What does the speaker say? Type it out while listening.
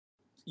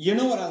You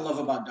know what I love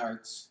about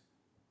darts?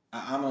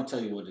 I'm going to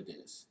tell you what it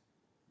is.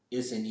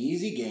 It's an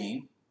easy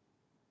game.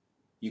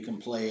 You can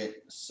play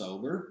it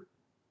sober.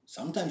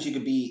 Sometimes you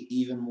could be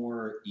even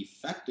more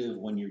effective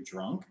when you're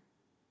drunk.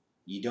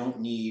 You don't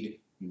need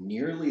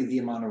nearly the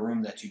amount of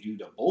room that you do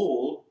to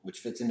bowl, which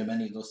fits into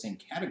many of those same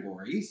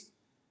categories.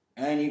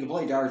 And you can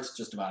play darts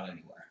just about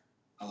anywhere.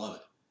 I love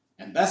it.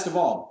 And best of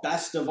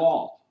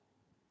all,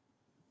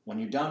 when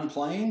you're done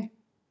playing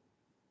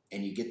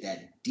and you get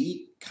that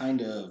deep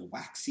kind of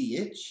waxy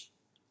itch,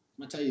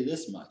 I'm going to tell you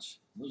this much,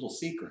 a little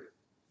secret.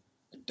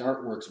 A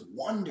dart works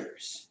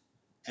wonders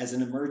as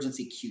an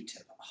emergency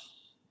Q-tip.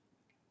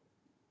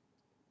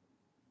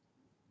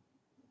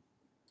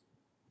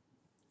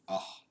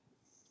 Oh,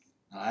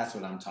 now that's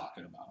what I'm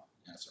talking about.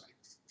 That's right.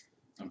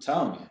 I'm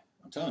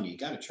telling you, you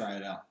got to try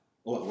it out.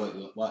 What?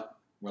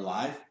 We're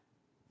live?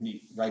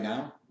 Right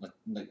now?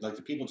 Like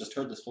the people just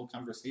heard this whole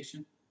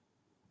conversation?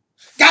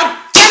 God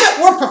damn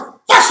it, we're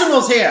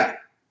professionals here!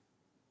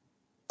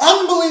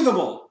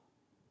 Unbelievable!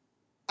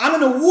 I'm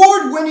an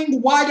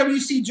award-winning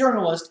YWC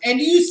journalist, and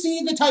do you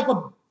see the type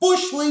of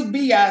Bush League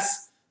BS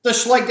the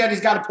Schleich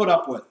Daddy's got to put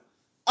up with?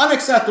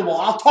 Unacceptable.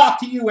 I'll talk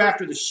to you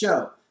after the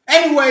show.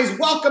 Anyways,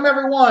 welcome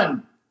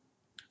everyone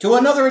to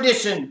another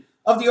edition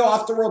of the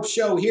Off the Rope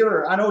Show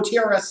here on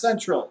OTRS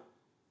Central.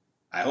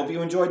 I hope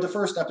you enjoyed the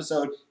first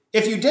episode.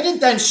 If you didn't,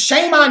 then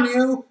shame on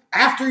you.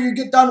 After you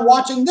get done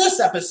watching this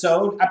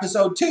episode,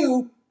 episode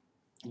 2,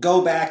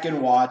 go back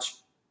and watch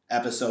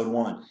episode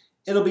 1.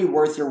 It'll be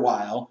worth your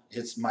while.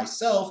 It's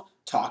myself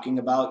talking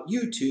about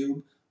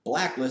YouTube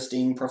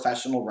blacklisting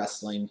professional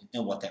wrestling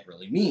and what that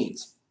really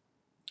means.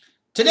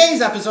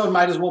 Today's episode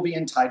might as well be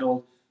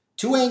entitled,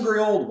 Two Angry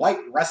Old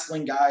White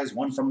Wrestling Guys,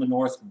 one from the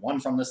North, one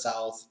from the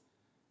South,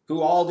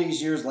 who all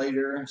these years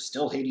later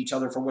still hate each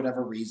other for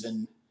whatever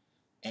reason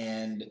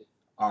and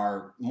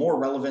are more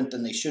relevant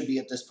than they should be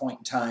at this point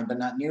in time, but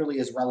not nearly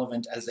as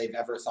relevant as they've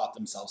ever thought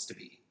themselves to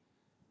be.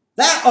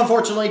 That,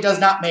 unfortunately, does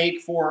not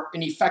make for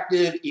an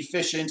effective,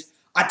 efficient,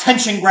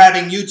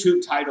 attention-grabbing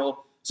YouTube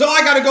title, so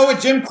I gotta go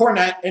with Jim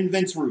Cornette and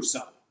Vince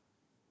Russo.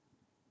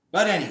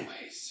 But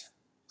anyways,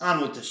 on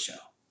with the show.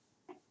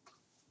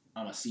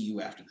 I'm gonna see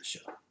you after the show.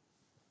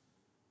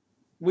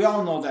 We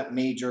all know that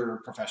major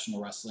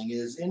professional wrestling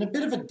is in a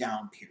bit of a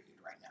down period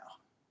right now.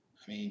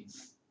 I mean,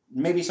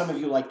 maybe some of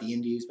you like the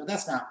indies, but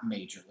that's not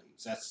major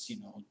leagues. That's,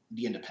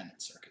 the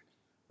independent circuit.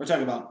 We're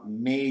talking about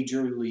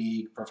major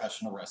league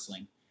professional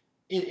wrestling.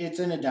 It's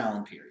in a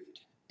down period,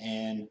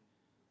 and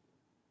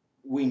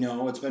we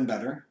know it's been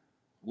better.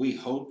 We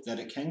hope that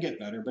it can get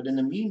better, but in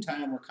the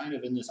meantime, we're kind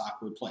of in this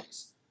awkward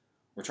place.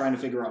 We're trying to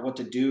figure out what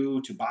to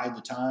do to bide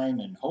the time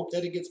and hope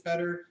that it gets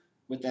better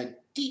with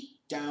that deep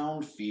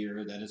down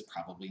fear that it's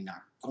probably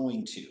not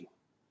going to.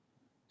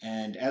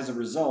 And as a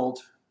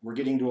result, we're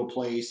getting to a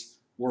place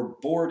where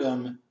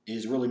boredom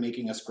is really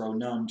making us grow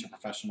numb to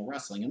professional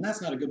wrestling. And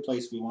that's not a good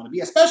place we want to be,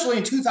 especially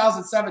in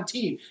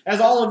 2017,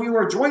 as all of you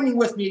are joining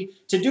with me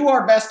to do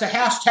our best to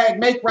hashtag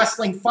make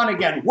wrestling fun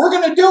again. We're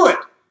going to do it.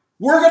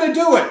 We're going to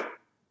do it.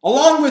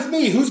 Along with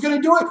me. Who's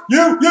going to do it?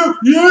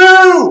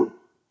 You!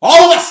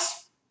 All of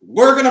us!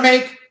 We're going to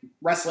make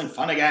wrestling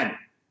fun again.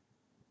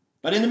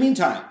 But in the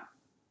meantime,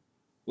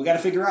 we got to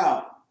figure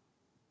out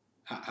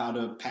how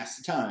to pass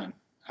the time,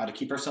 how to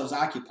keep ourselves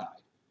occupied,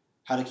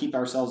 how to keep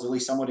ourselves at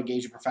least somewhat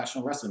engaged in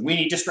professional wrestling. We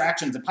need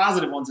distractions and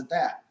positive ones at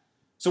that.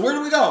 So where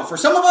do we go? For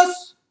some of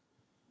us,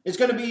 it's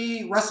going to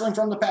be wrestling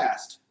from the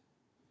past.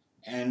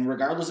 And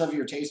regardless of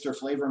your taste or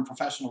flavor in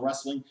professional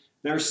wrestling,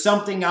 there's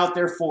something out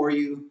there for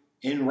you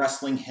in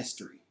wrestling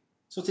history.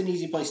 So it's an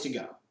easy place to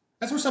go.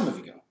 That's where some of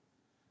you go.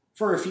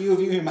 For a few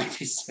of you, it might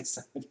be sex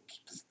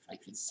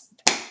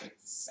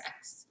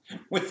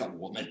with a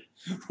woman,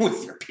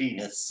 with your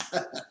penis.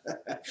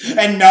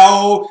 And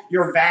no,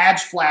 your vag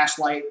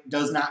flashlight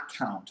does not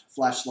count.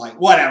 Flashlight,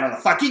 whatever the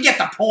fuck. You get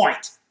the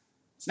point.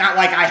 It's not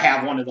like I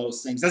have one of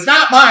those things. It's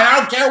not mine. I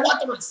don't care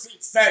what the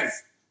receipt says.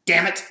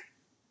 Damn it.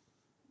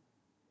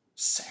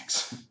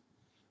 Sex.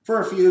 For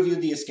a few of you,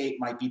 the escape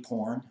might be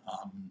porn.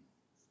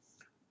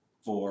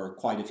 For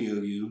quite a few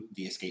of you,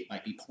 the escape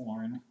might be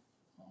porn.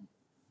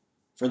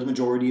 For the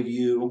majority of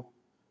you,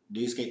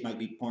 the escape might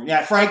be porn.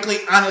 Yeah, frankly,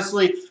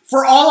 honestly,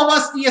 for all of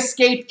us, the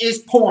escape is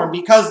porn.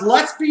 Because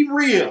let's be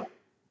real.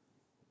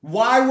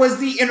 Why was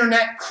the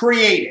internet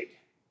created? It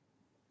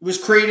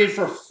was created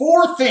for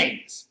 4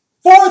 things.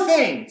 4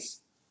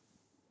 things.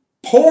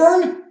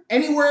 Porn,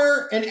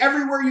 anywhere and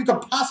everywhere you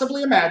could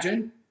possibly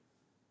imagine.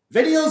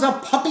 Videos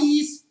of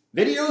puppies,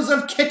 videos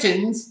of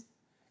kittens,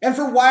 and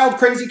for wild,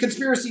 crazy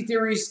conspiracy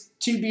theories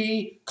to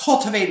be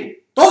cultivated.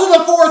 Those are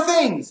the 4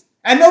 things.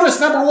 And notice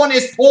number 1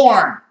 is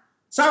porn.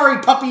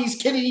 Sorry, puppies,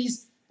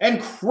 kitties,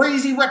 and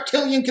crazy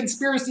reptilian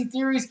conspiracy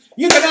theories.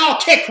 You can all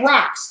kick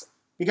rocks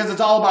because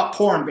it's all about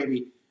porn,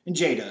 baby. And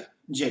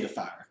Jada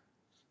Fire.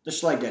 The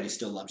Schleich Daddy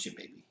still loves you,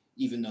 baby,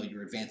 even though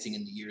you're advancing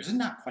in the years and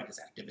not quite as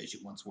active as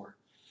you once were.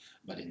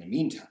 But in the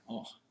meantime,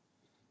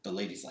 the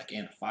ladies like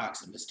Anna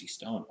Fox and Misty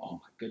Stone, oh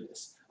my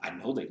goodness, I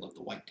know they love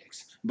the white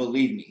dicks.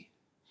 Believe me,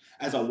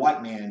 as a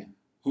white man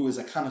who is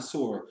a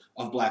connoisseur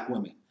of black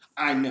women,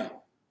 I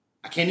know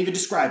I can't even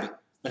describe it,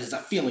 but it's a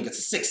feeling. It's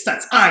a sixth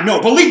sense. I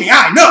know. Believe me,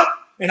 I know.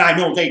 And I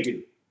know they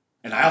do.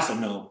 And I also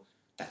know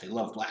that they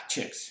love black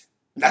chicks.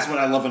 And that's what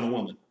I love in a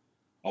woman.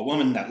 A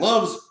woman that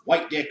loves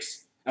white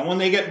dicks. And when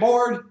they get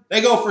bored,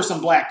 they go for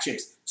some black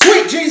chicks.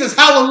 Sweet Jesus,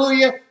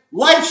 hallelujah.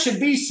 Life should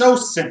be so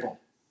simple.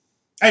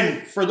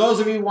 And for those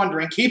of you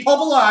wondering, keep hope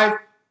alive.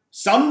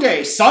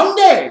 Someday,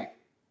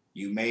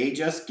 you may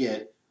just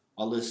get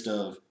a list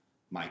of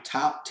my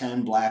top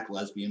 10 black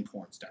lesbian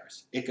porn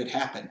stars. It could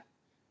happen.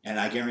 And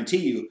I guarantee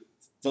you,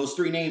 those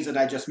 3 names that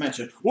I just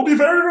mentioned will be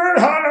very, very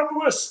high on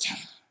the list.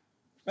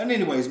 But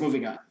anyways,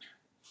 moving on.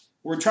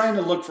 We're trying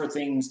to look for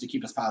things to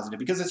keep us positive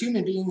because as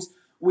human beings,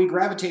 we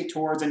gravitate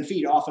towards and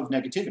feed off of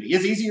negativity.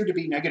 It's easier to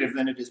be negative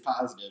than it is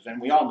positive,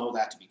 and we all know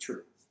that to be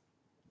true.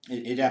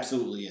 It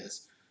absolutely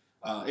is.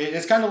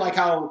 It's kind of like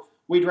how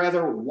we'd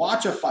rather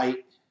watch a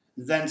fight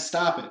than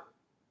stop it.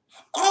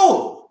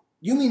 Oh,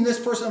 you mean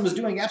this person was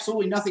doing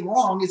absolutely nothing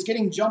wrong is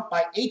getting jumped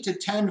by 8 to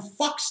 10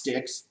 fuck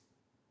sticks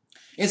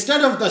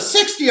instead of the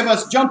 60 of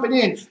us jumping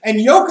in and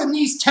yoking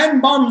these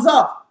 10 bums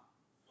up.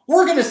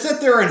 We're going to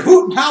sit there and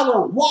hoot and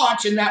holler,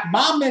 watch in that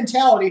mom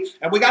mentality,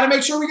 and we got to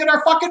make sure we get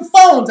our fucking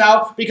phones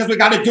out because we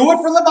got to do it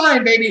for the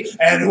Vine, baby.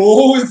 And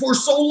oh, if we're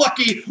so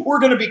lucky, we're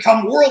going to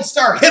become world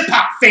star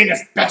hip-hop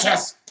famous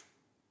bitches.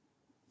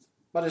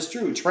 But it's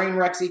true. Train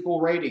wrecks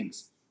equal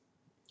ratings.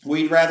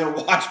 We'd rather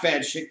watch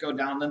bad shit go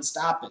down than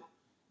stop it.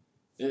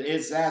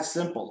 It's that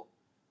simple.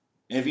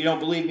 And if you don't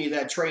believe me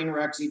that train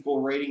wrecks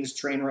equal ratings,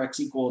 train wrecks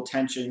equal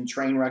attention,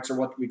 train wrecks are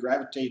what we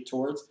gravitate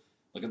towards,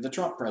 look at the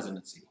Trump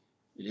presidency.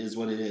 It is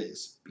what it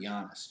is, be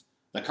honest.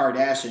 The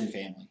Kardashian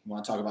family, you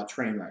want to talk about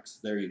train wrecks,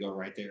 there you go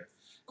right there.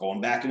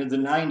 Going back into the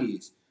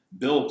 90s,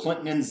 Bill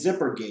Clinton and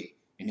Zippergate,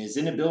 and his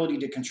inability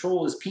to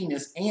control his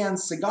penis and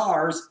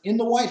cigars in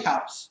the White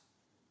House.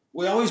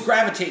 We always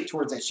gravitate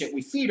towards that shit.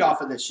 We feed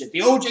off of this shit.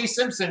 The O.J.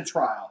 Simpson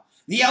trial,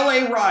 the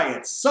LA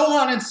riots, so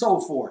on and so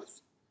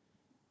forth.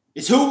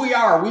 It's who we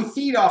are. We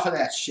feed off of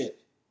that shit.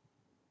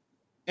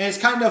 And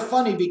it's kind of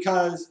funny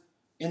because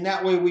in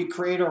that way, we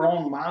create our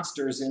own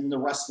monsters in the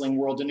wrestling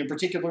world, and in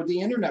particular,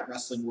 the internet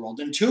wrestling world.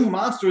 And 2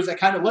 monsters that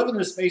kind of live in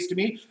this space to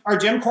me are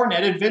Jim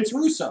Cornette and Vince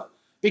Russo.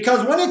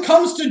 Because when it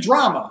comes to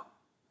drama,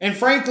 and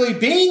frankly,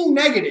 being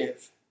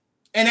negative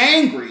and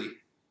angry,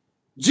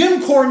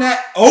 Jim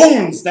Cornette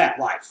owns that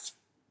life.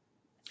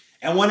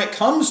 And when it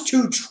comes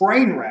to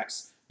train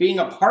wrecks, being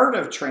a part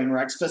of train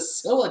wrecks,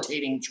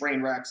 facilitating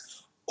train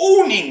wrecks,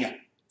 owning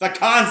the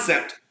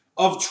concept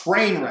of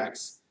train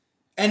wrecks,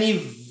 and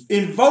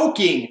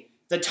invoking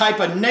the type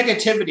of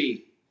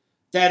negativity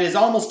that is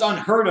almost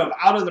unheard of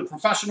out of the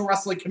professional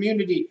wrestling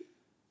community,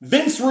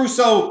 Vince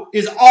Russo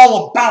is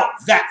all about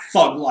that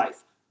thug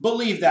life.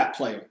 Believe that,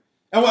 player.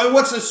 And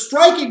what's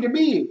striking to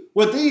me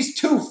with these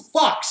 2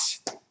 fucks,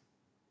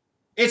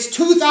 it's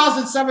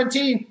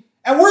 2017,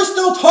 and we're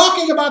still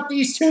talking about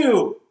these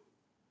 2.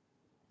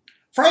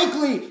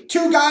 Frankly,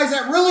 2 guys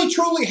that really,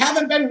 truly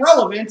haven't been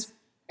relevant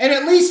in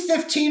at least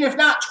 15, if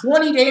not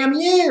 20 damn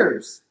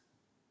years.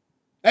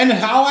 And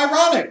how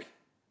ironic.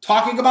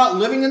 Talking about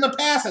living in the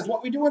past, that's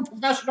what we do in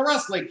professional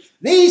wrestling.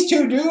 These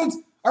 2 dudes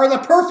are the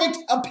perfect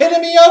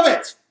epitome of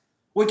it.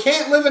 We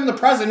can't live in the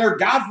present, or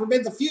God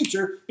forbid the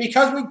future,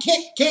 because we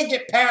can't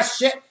get past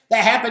shit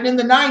that happened in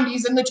the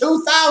 90s and the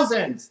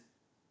 2000s.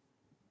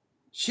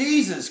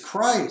 Jesus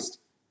Christ.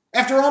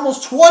 After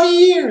almost 20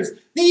 years,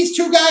 these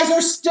 2 guys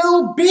are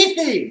still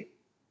beefing.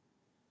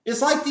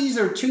 It's like these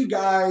are 2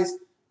 guys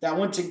that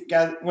went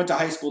to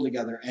high school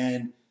together,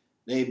 and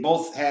they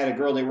both had a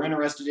girl they were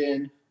interested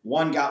in.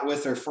 One got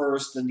with her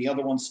first, and the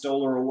other one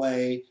stole her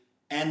away.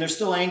 And they're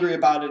still angry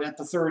about it at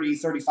the 30,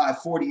 35,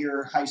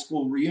 40-year high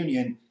school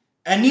reunion.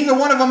 And neither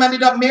one of them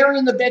ended up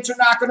marrying the bitch or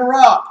knocking her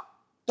up.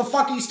 The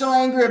fuck are you still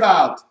angry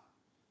about?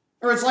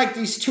 Or it's like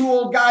these 2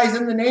 old guys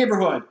in the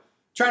neighborhood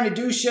trying to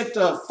do shit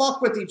to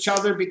fuck with each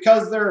other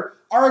because they're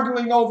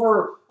arguing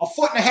over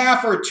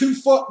 1.5 or 2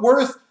 foot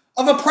worth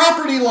of a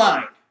property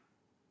line.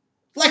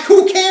 Like,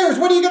 who cares?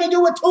 What are you going to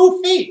do with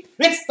 2 feet?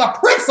 It's the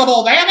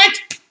principle, damn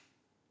it!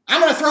 I'm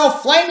going to throw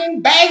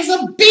flaming bags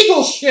of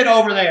beagle shit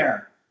over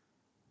there.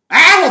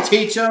 I will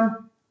teach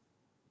him.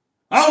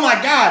 Oh my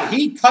God,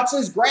 he cuts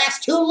his grass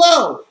too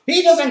low.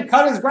 He doesn't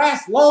cut his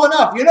grass low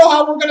enough. You know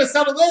how we're going to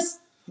settle this?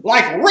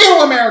 Like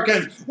real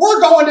Americans. We're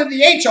going to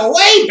the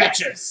HOA,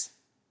 bitches.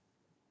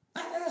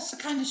 That's the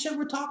kind of shit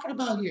we're talking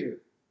about here.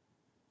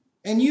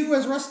 And you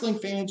as wrestling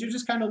fans, you're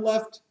just kind of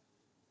left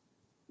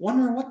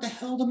wondering what the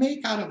hell to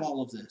make out of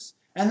all of this.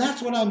 And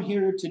that's what I'm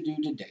here to do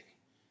today,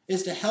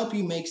 is to help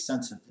you make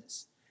sense of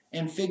this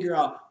and figure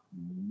out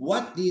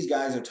what these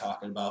guys are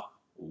talking about,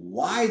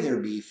 why they're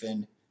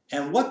beefing,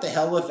 and what the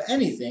hell, if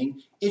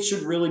anything, it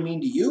should really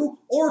mean to you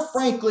or,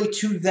 frankly,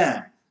 to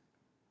them.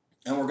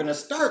 And we're going to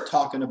start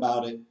talking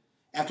about it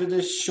after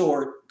this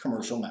short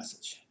commercial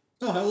message.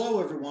 So,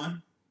 hello,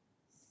 everyone.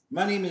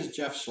 My name is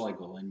Jeff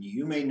Schlegel, and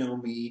you may know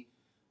me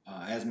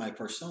as my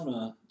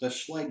persona, the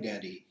Schleg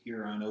Daddy,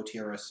 here on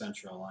OTRS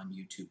Central on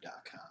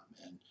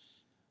YouTube.com. And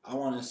I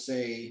want to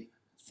say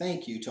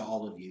thank you to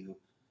all of you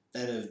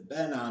that have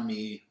been on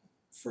me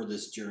for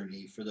this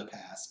journey for the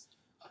past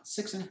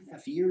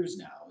 6.5 years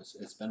now.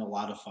 It's been a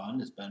lot of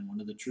fun. It's been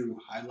one of the true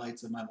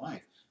highlights of my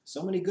life.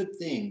 So many good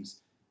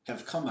things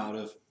have come out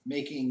of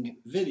making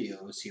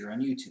videos here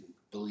on YouTube,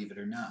 believe it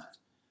or not.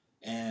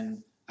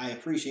 And I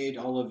appreciate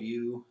all of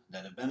you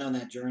that have been on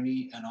that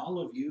journey and all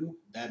of you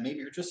that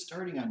maybe are just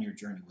starting on your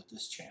journey with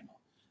this channel.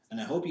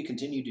 And I hope you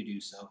continue to do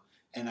so.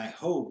 And I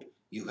hope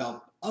you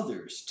help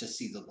others to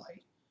see the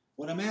light.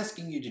 What I'm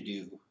asking you to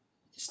do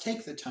is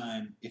take the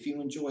time, if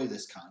you enjoy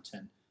this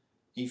content,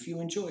 if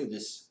you enjoy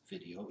this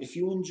video, if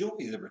you enjoy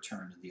the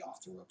return of the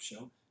Off the Rope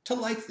Show, to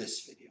like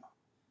this video.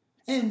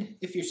 And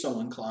if you're so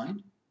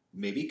inclined,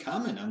 maybe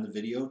comment on the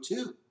video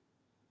too.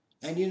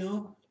 And you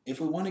know, if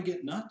we want to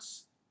get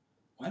nuts,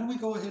 why don't we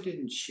go ahead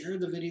and share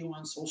the video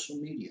on social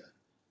media?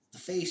 The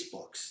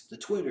Facebooks, the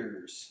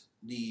Twitters,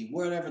 the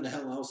whatever the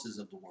hell else is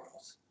of the world.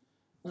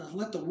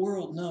 Let the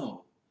world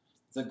know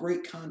the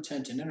great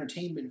content and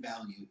entertainment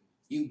value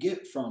you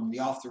get from the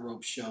Off the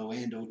Rope Show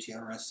and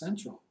OTRS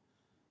Central.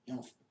 You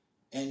know,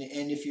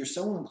 and if you're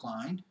so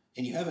inclined,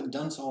 and you haven't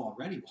done so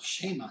already, well,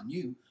 shame on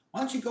you. Why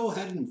don't you go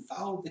ahead and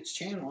follow this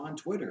channel on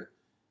Twitter?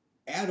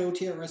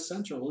 @OTRS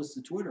Central is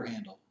the Twitter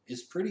handle.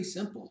 It's pretty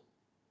simple.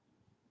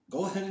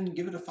 Go ahead and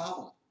give it a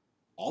follow.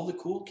 All the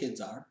cool kids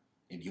are,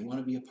 and you want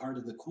to be a part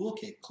of the cool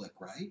kid clique,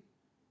 right?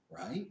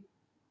 Right?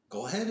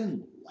 Go ahead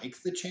and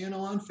like the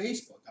channel on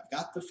Facebook. I've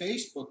got the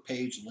Facebook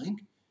page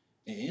link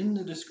in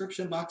the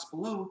description box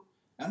below.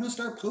 I'm going to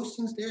start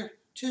postings there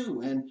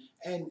too. And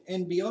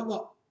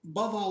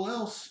above all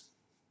else,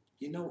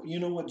 you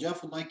know what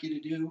Jeff would like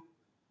you to do?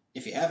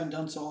 If you haven't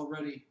done so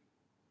already,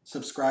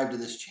 subscribe to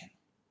this channel.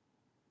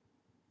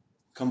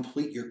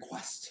 Complete your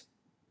quest.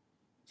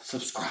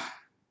 Subscribe.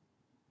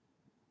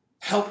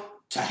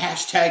 Help to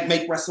hashtag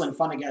make wrestling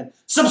fun again.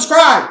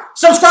 Subscribe!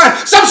 Subscribe!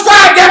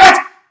 Subscribe, damn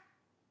it!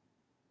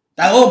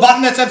 That little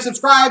button that says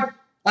subscribe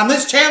on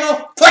this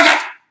channel, click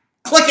it!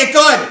 Click it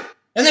good!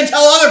 And then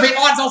tell other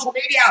people on social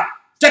media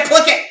to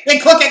click it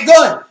and click it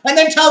good. And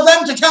then tell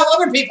them to tell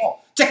other people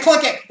to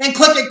click it and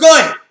click it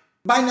good.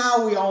 By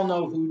now, we all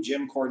know who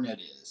Jim Cornette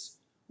is.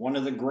 One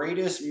of the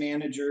greatest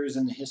managers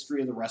in the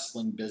history of the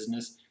wrestling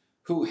business,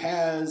 who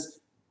has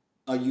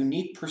a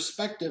unique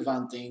perspective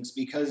on things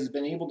because he's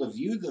been able to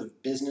view the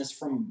business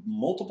from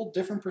multiple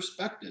different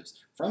perspectives.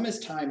 From his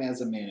time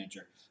as a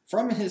manager,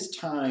 from his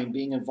time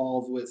being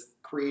involved with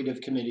creative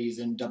committees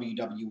in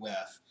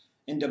WWF,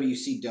 and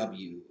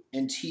WCW,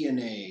 and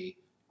TNA,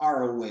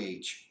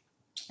 ROH,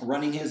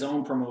 running his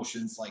own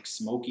promotions like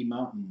Smoky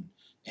Mountain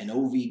and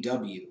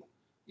OVW.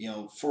 You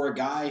know, for a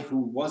guy who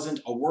wasn't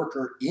a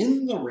worker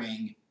in the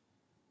ring,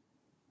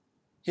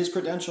 his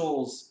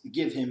credentials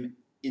give him,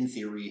 in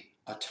theory,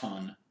 a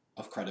ton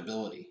of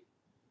credibility.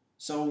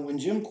 So when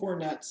Jim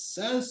Cornette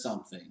says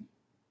something,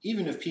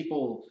 even if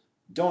people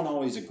don't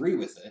always agree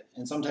with it,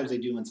 and sometimes they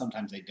do and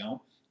sometimes they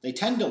don't, they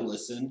tend to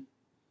listen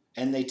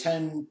and they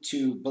tend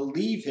to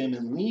believe him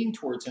and lean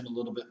towards him a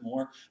little bit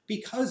more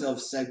because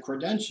of said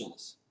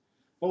credentials.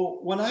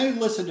 But when I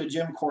listen to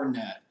Jim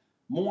Cornette,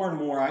 more and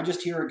more, I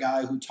just hear a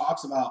guy who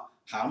talks about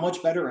how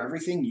much better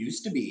everything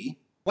used to be.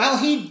 Well,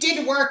 he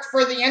did work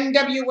for the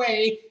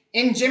NWA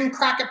in Jim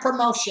Crockett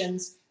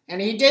Promotions, and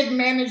he did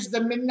manage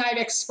the Midnight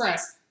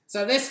Express,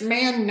 so this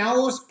man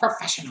knows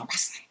professional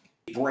wrestling.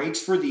 He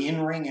breaks for the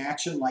in-ring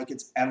action like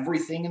it's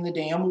everything in the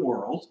damn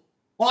world.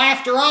 Well,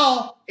 after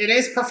all, it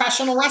is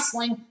professional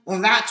wrestling.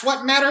 That's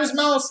what matters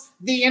most,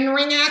 the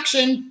in-ring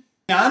action.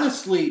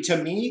 Honestly, to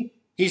me,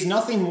 he's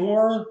nothing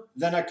more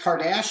than a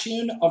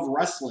Kardashian of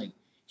wrestling.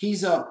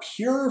 He's a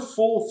pure,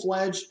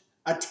 full-fledged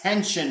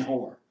attention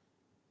whore.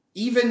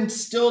 Even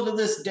still to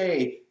this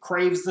day,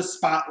 craves the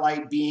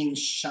spotlight being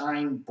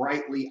shined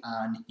brightly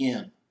on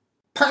him.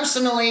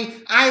 Personally,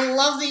 I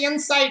love the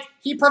insight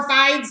he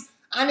provides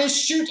on his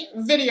shoot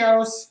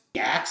videos. He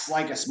acts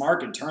like a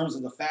smart in terms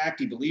of the fact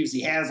he believes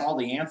he has all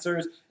the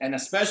answers, and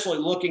especially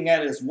looking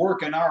at his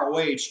work in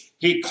ROH,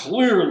 he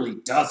clearly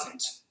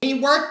doesn't. He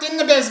worked in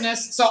the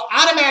business, so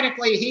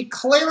automatically he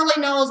clearly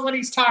knows what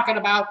he's talking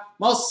about,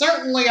 most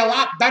certainly a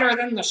lot better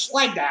than the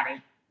Schleg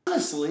Daddy.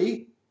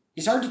 Honestly,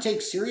 he's hard to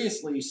take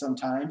seriously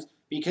sometimes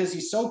because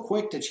he's so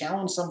quick to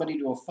challenge somebody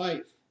to a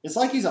fight. It's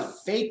like he's a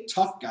fake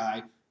tough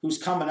guy who's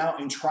coming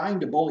out and trying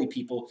to bully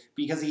people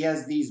because he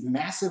has these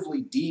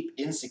massively deep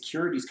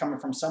insecurities coming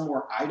from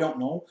somewhere I don't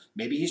know.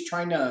 Maybe he's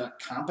trying to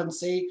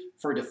compensate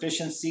for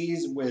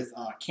deficiencies with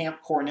Camp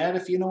Cornette,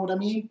 if you know what I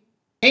mean.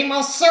 He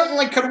most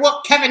certainly could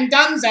whoop Kevin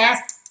Dunn's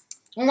ass.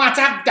 What's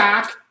up,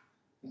 Doc?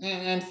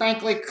 And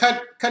frankly,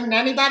 couldn't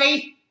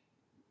anybody?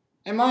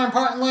 And more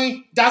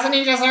importantly, doesn't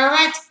he deserve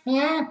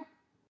it?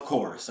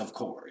 Of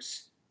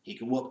course. He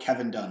could whoop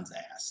Kevin Dunn's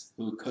ass.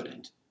 Who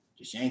couldn't?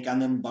 Just yank on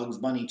them Bugs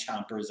Bunny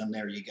chompers and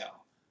there you go.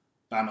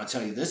 But I'm going to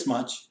tell you this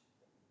much.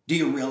 Do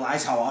you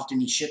realize how often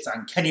he shits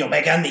on Kenny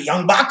Omega and the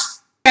Young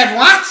Bucks? And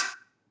what?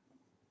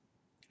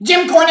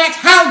 Jim Cornette,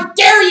 how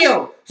dare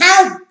you?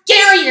 How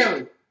dare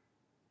you?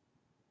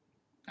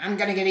 I'm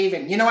going to get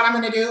even. You know what I'm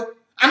going to do?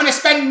 I'm going to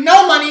spend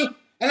no money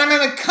and I'm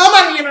going to come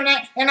on the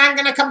internet and I'm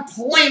going to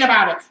complain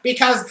about it.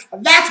 Because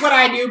that's what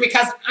I do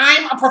because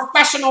I'm a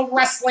professional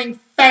wrestling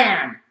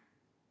fan.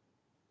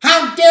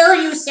 How dare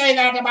you say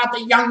that about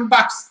the Young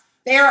Bucks?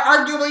 They are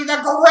arguably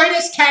the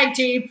greatest tag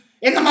team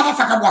in the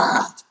motherfucking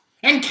world.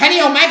 And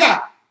Kenny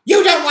Omega,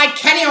 you don't like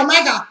Kenny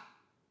Omega.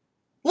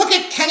 Look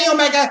at Kenny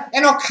Omega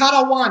and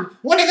Okada 1 of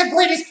the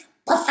greatest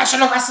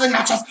professional wrestling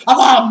matches of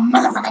all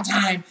motherfucking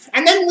time.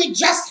 And then we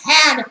just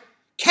had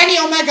Kenny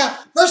Omega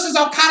versus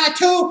Okada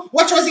 2,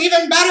 which was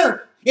even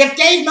better. If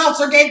Dave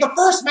Meltzer gave the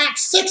first match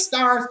 6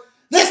 stars,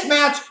 this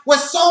match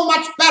was so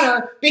much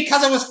better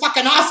because it was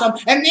fucking awesome,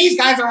 and these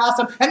guys are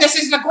awesome, and this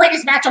is the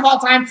greatest match of all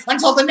time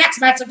until the next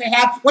match that they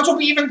have, which will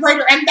be even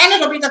greater, and then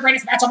it'll be the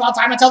greatest match of all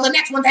time until the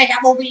next one they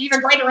have will be even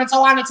greater, and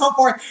so on and so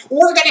forth.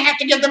 We're going to have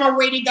to give them a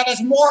rating that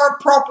is more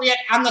appropriate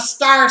on the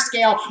star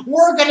scale.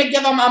 We're going to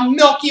give them a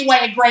Milky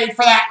Way grade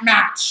for that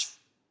match.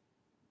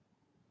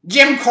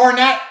 Jim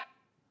Cornette,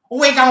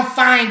 we gonna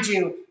find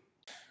you.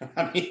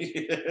 I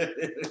mean,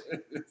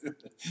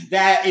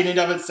 that in and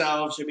of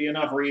itself should be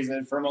enough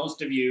reason for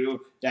most of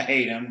you to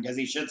hate him because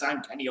he shits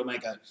on Kenny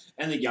Omega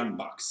and the Young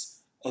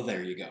Bucks. Oh,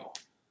 there you go.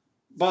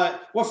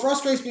 But what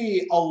frustrates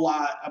me a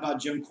lot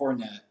about Jim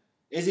Cornette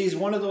is he's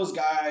one of those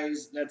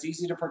guys that's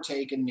easy to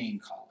partake in name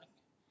calling.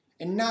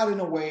 And not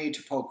in a way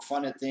to poke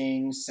fun at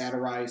things,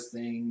 satirize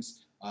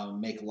things,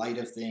 make light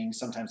of things,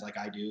 sometimes like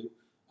I do.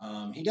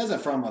 He does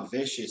it from a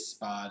vicious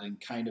spot and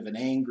kind of an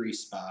angry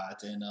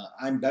spot and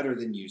I'm better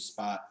than you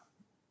spot.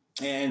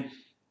 And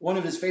one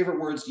of his favorite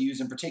words to use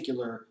in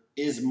particular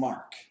is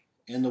mark,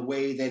 and the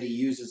way that he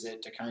uses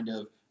it to kind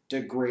of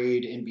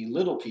degrade and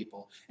belittle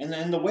people. And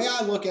then the way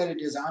I look at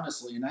it is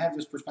honestly, and I have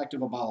this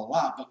perspective about a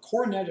lot, but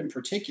Cornette in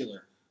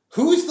particular,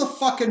 who's the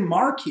fucking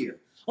mark here?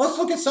 Let's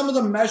look at some of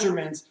the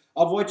measurements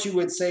of what you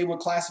would say would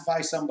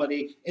classify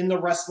somebody in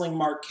the wrestling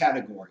mark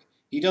category.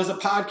 He does a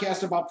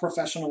podcast about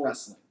professional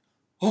wrestling.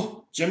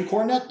 Oh, Jim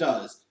Cornette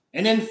does.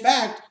 And in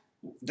fact,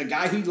 the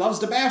guy he loves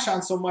to bash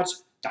on so much,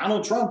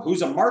 Donald Trump,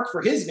 who's a mark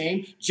for his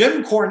name,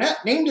 Jim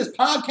Cornette, named his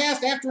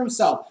podcast after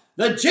himself.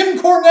 The Jim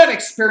Cornette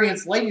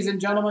Experience, ladies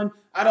and gentlemen.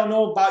 I don't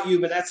know about you,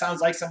 but that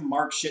sounds like some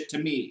mark shit to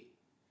me.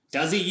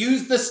 Does he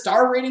use the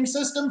star rating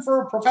system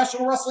for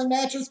professional wrestling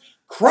matches?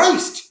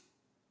 Christ!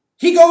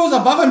 He goes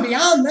above and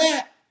beyond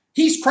that.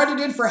 He's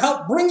credited for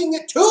help bringing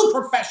it to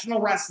professional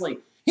wrestling.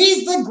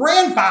 He's the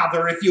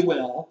grandfather, if you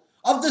will,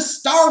 of the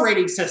star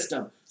rating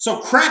system. So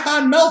crap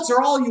on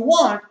Meltzer all you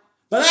want,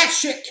 but that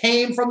shit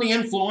came from the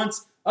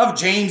influence of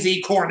James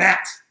E.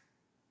 Cornette.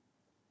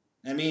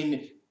 I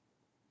mean,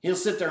 he'll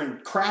sit there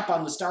and crap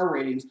on the star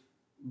ratings,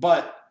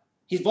 but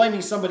he's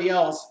blaming somebody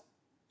else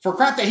for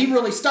crap that he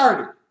really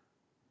started.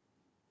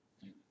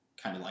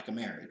 Kind of like a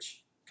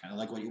marriage. Kind of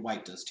like what your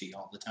wife does to you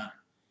all the time.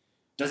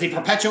 Does he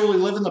perpetually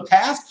live in the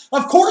past?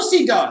 Of course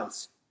he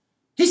does.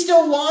 He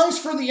still longs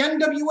for the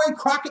NWA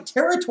Crockett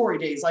Territory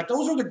days. Like,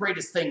 those are the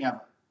greatest thing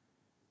ever.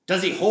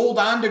 Does he hold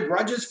on to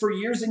grudges for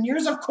years and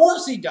years? Of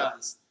course he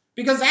does.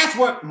 Because that's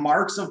what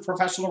marks of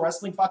professional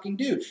wrestling fucking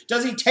do.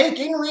 Does he take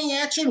in-ring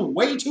action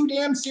way too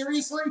damn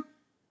seriously?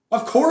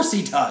 Of course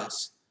he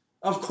does.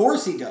 Of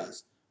course he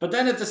does. But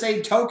then at the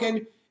same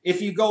token,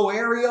 if you go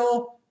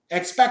aerial,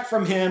 expect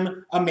from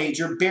him a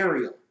major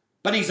burial.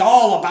 But he's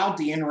all about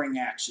the in-ring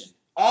action.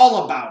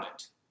 All about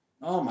it.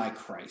 Oh my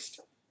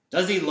Christ.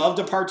 Does he love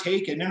to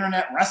partake in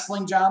internet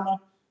wrestling drama?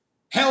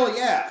 Hell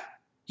yeah.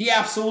 He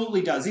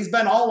absolutely does. He's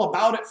been all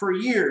about it for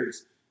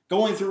years.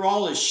 Going through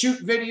all his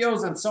shoot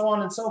videos and so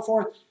on and so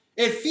forth.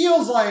 It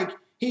feels like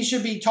he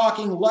should be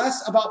talking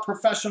less about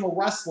professional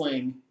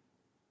wrestling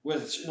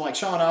with like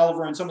Sean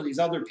Oliver and some of these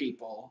other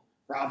people.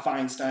 Rob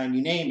Feinstein,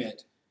 you name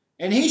it.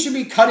 And he should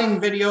be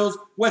cutting videos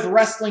with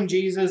Wrestling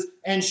Jesus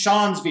and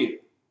Sean's View.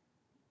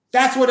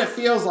 That's what it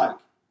feels like.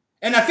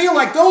 And I feel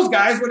like those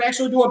guys would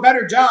actually do a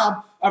better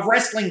job of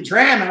wrestling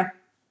drama,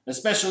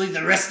 especially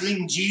the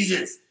Wrestling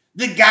Jesus,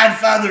 the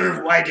godfather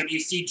of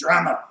YWC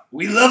drama.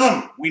 We love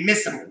him. We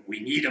miss him. We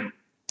need him.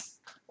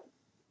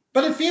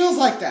 But it feels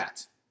like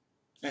that.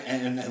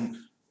 And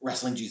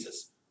Wrestling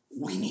Jesus,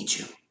 we need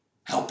you.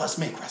 Help us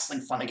make wrestling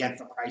fun again,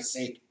 for Christ's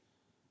sake.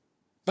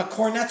 But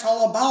Cornette's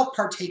all about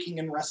partaking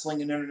in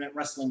wrestling and internet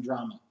wrestling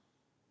drama.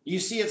 You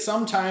see it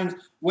sometimes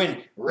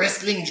when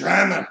wrestling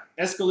drama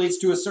escalates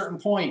to a certain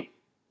point.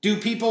 Do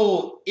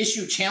people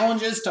issue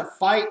challenges to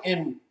fight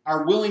and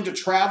are willing to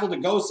travel to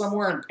go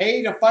somewhere and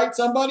pay to fight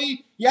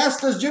somebody?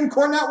 Yes, does Jim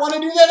Cornette want to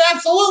do that?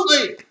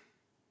 Absolutely.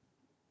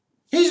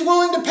 He's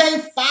willing to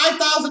pay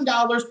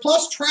 $5,000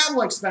 plus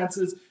travel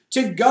expenses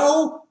to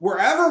go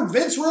wherever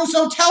Vince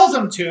Russo tells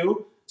him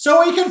to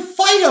so he can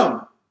fight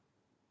him.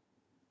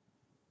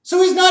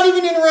 So he's not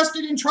even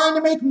interested in trying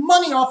to make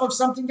money off of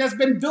something that's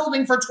been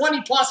building for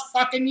 20 plus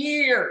fucking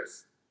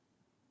years.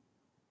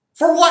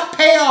 For what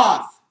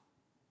payoff?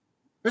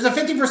 There's a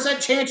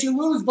 50% chance you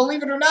lose,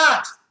 believe it or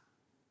not.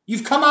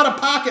 You've come out of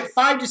pocket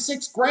 $5 to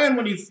 $6 grand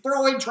when you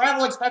throw in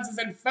travel expenses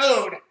and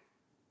food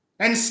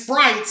and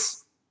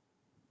Sprites.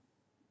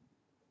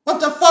 What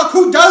the fuck?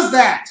 Who does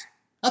that?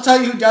 I'll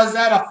tell you who does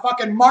that. A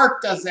fucking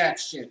Mark does that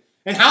shit.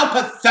 And how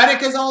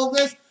pathetic is all of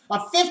this? A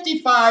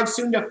 55,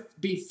 soon to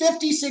be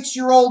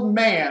 56-year-old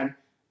man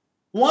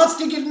wants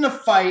to get in a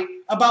fight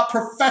about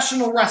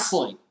professional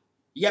wrestling,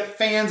 yet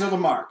fans are the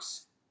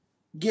Marks.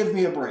 Give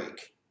me a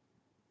break.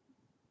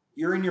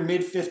 You're in your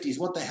mid-50s.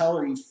 What the hell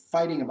are you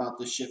fighting about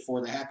this shit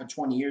for that happened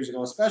 20 years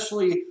ago,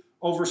 especially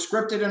over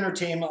scripted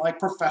entertainment like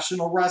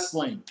professional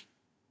wrestling?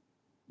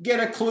 Get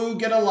a clue,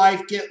 get a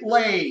life, get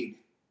laid.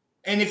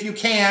 And if you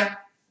can't,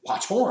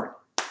 watch porn.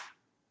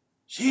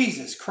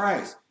 Jesus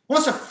Christ.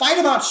 Wants to fight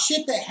about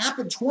shit that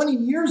happened 20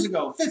 years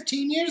ago,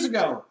 15 years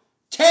ago,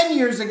 10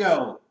 years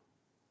ago.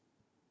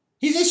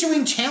 He's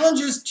issuing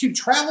challenges to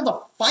travel to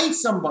fight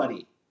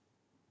somebody.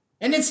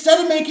 And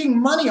instead of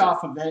making money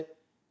off of it,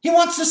 he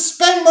wants to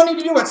spend money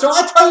to do it. So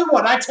I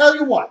tell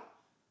you what.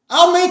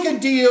 I'll make a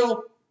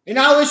deal and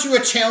I'll issue a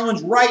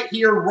challenge right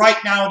here, right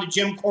now to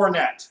Jim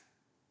Cornette.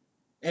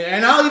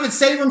 And I'll even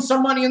save him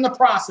some money in the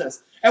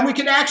process. And we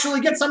can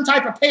actually get some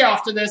type of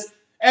payoff to this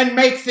and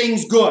make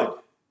things good.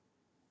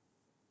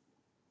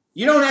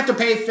 You don't have to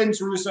pay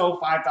Vince Russo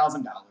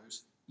 $5,000.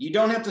 You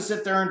don't have to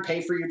sit there and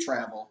pay for your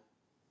travel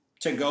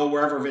to go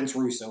wherever Vince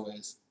Russo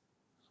is.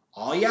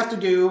 All you have to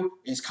do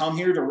is come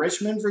here to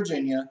Richmond,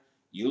 Virginia.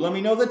 You let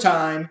me know the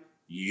time.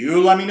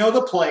 You let me know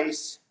the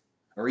place.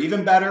 Or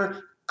even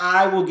better,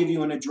 I will give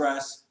you an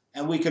address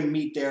and we can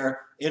meet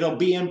there. It'll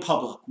be in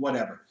public,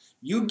 whatever.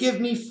 You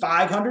give me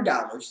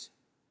 $500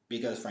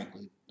 because,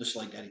 frankly, the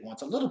Schleg Daddy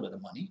wants a little bit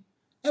of money.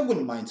 I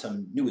wouldn't mind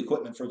some new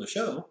equipment for the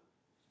show.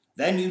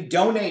 Then you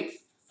donate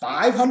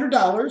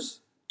 $500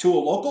 to a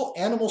local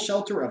animal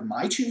shelter of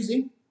my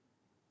choosing.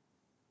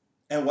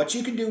 And what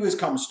you can do is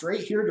come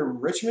straight here to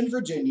Richmond,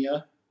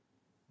 Virginia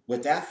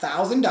with that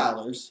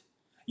 $1,000.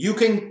 You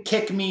can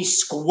kick me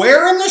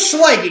square in the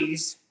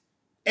schleggies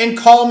and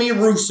call me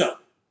Russo.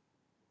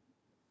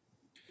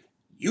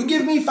 You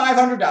give me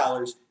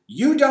 $500.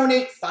 You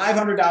donate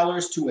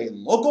 $500 to a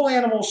local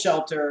animal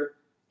shelter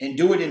and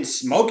do it in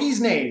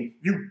Smokey's name.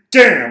 You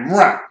damn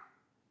right.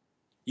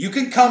 You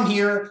can come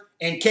here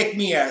and kick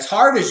me as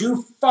hard as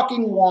you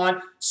fucking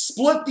want,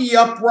 split the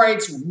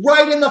uprights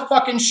right in the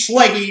fucking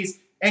schleggies,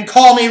 and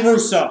call me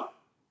Russo.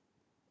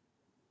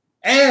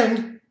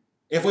 And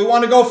if we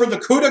want to go for the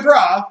coup de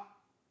grace,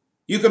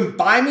 you can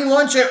buy me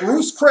lunch at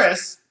Roos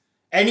Chris,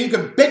 and you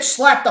can bitch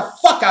slap the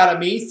fuck out of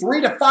me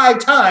 3 to 5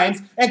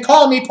 times and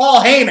call me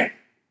Paul Heyman.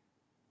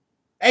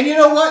 And you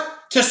know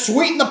what? To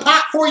sweeten the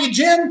pot for you,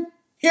 Jim,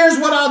 here's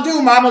what I'll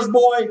do, mama's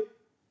boy.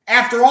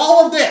 After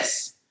all of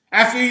this,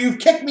 after you've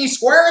kicked me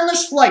square in the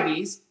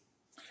schleggies,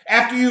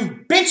 after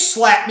you've bitch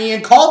slapped me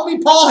and called me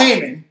Paul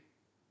Heyman,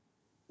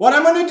 what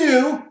I'm going to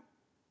do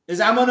is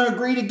I'm going to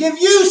agree to give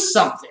you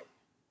something.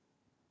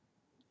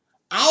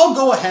 I'll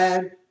go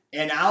ahead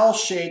and I'll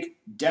shake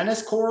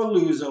Dennis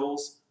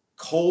Coralluzzo's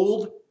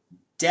cold,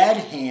 dead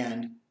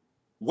hand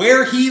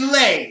where he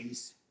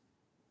lays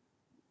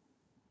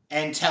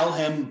and tell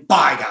him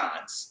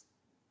bygones.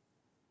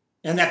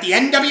 And that the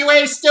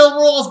NWA still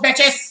rules,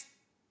 bitches.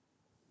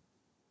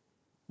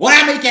 Will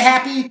that make you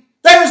happy?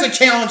 There's a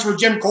challenge for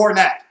Jim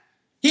Cornette.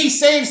 He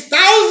saves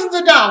thousands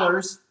of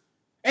dollars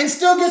and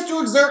still gets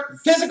to exert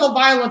physical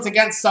violence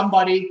against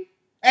somebody,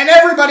 and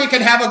everybody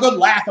can have a good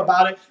laugh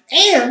about it.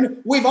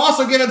 And we've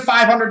also given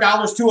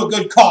 $500 to a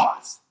good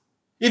cause.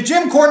 If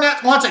Jim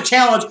Cornette wants a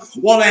challenge,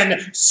 well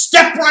then,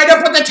 step right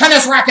up with the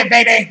tennis racket,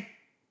 baby!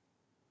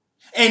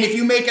 And if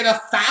you make it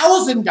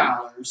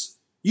 $1,000,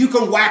 you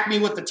can whack me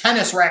with the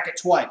tennis racket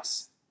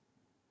twice.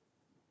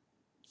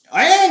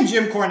 And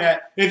Jim Cornette,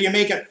 if you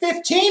make it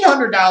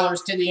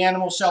 $1,500 to the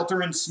animal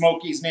shelter in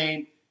Smokey's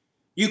name,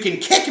 you can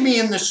kick me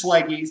in the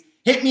schleggies,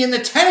 hit me in the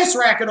tennis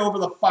racket over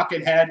the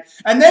fucking head,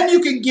 and then you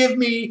can give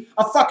me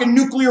a fucking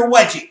nuclear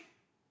wedgie.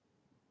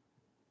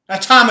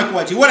 Atomic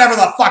wedgie, whatever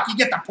the fuck, you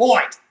get the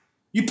point.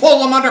 You pull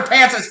them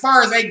underpants as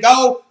far as they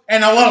go,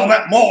 and a little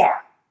bit more.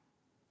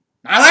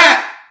 Now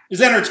that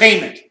is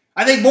entertainment.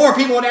 I think more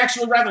people would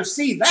actually rather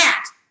see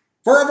that,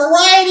 for a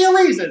variety of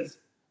reasons,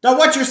 than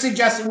what you're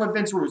suggesting with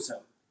Vince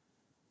Russo.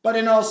 But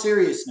in all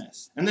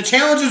seriousness, and the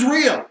challenge is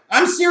real,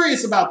 I'm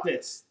serious about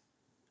this.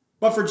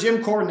 But for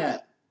Jim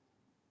Cornette,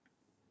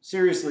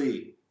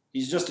 seriously,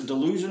 he's just a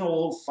delusional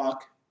old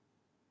fuck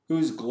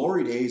whose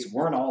glory days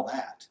weren't all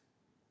that.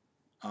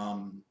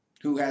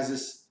 Who has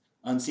this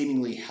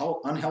unseemingly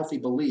unhealthy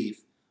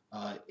belief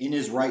in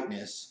his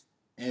rightness,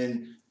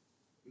 and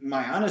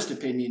my honest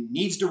opinion,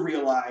 needs to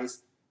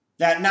realize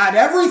that not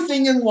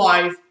everything in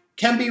life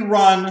can be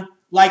run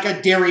like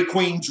a Dairy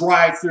Queen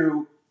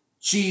drive-thru.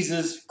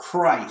 Jesus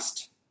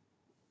Christ.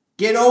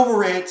 Get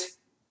over it,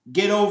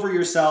 get over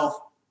yourself,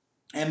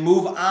 and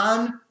move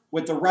on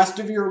with the rest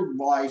of your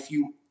life,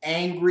 you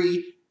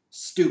angry,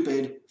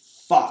 stupid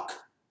fuck.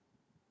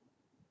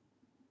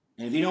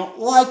 And if you don't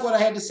like what I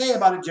had to say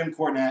about it, Jim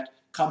Cornette,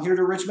 come here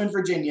to Richmond,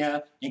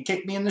 Virginia, and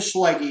kick me in the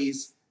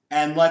schleggies,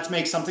 and let's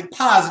make something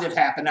positive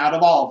happen out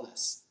of all of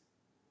this.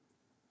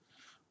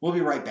 We'll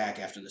be right back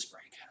after this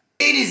break.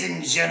 Ladies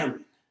and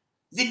gentlemen,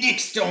 the Dick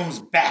Stone's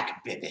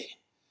back, baby.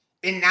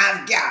 And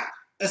I've got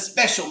a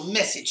special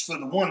message for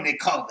the one they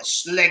call the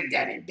Schleg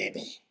Daddy,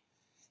 baby.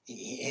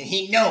 And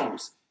he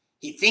knows.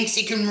 He thinks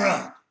he can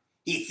run.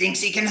 He thinks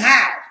he can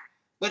hide.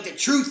 But the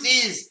truth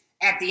is,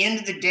 at the end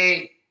of the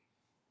day,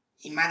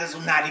 he might as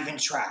well not even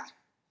try.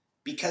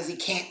 Because he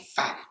can't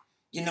fight.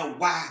 You know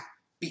why?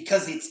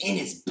 Because it's in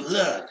his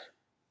blood.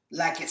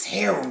 Like it's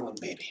heroin,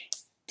 baby.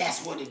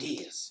 That's what it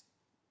is.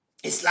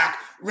 It's like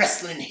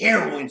wrestling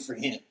heroin for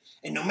him.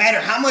 And no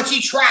matter how much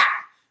he try,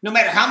 no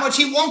matter how much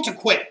he want to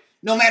quit,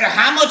 no matter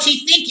how much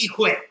he think he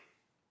quit,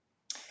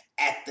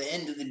 at the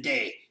end of the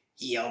day,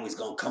 he always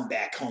gonna come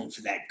back home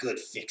for that good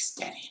fix,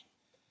 Daddy.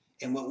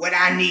 And what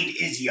I need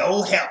is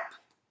your help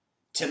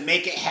to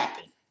make it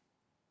happen.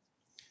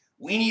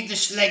 We need the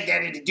Schleg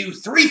Daddy to do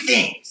 3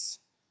 things.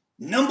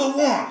 Number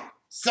 1,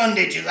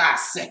 Sunday, July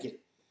 2nd.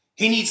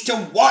 He needs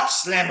to watch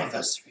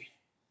Slammiversary.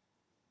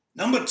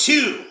 Number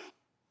 2,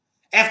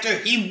 after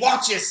he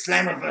watches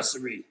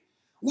Slammiversary,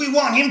 we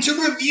want him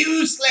to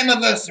review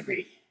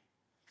Slammiversary.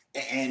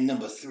 And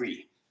number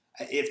 3,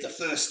 if the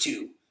first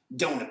 2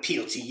 don't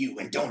appeal to you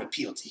and don't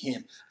appeal to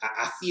him,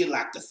 I feel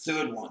like the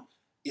 3rd one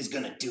is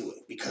going to do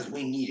it because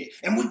we need it.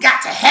 And we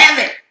got to have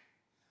it.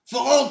 For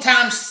old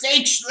time's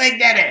sake, Schleg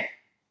Daddy.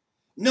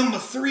 Number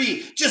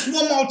 3, just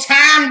one more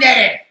time,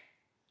 Daddy.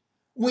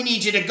 We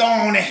need you to go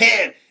on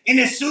ahead and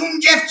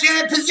assume Jeff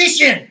Jarrett's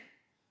position.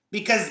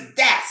 Because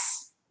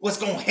that's what's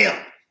going to help,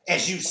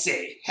 as you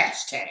say,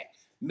 hashtag,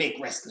 make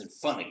wrestling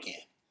fun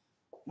again.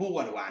 Well,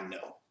 what do I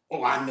know?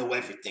 Oh, I know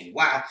everything.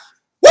 Why?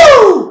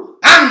 Woo!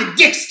 I'm the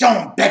Dick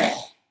Stone, baby.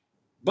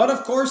 But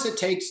of course, it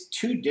takes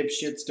 2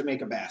 dipshits to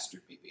make a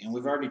bastard, baby. And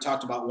we've already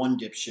talked about one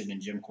dipshit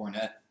in Jim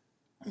Cornette.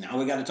 Now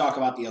we got to talk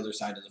about the other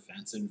side of the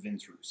fence and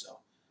Vince Russo.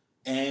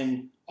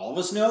 And all of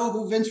us know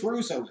who Vince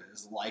Russo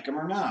is, like him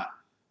or not,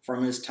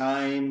 from his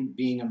time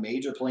being a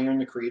major player in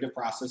the creative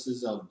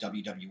processes of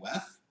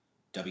WWF,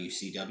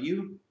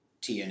 WCW,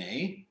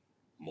 TNA,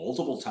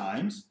 multiple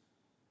times.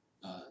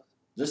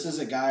 This is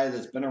a guy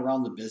that's been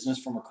around the business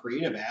from a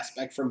creative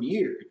aspect for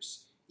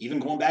years, even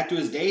going back to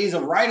his days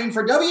of writing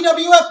for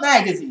WWF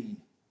magazine.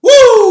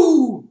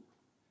 Woo!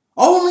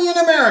 Only in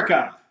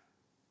America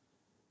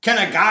can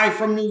a guy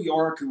from New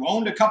York who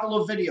owned a couple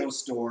of video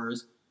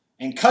stores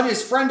and cut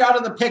his friend out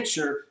of the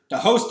picture to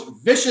host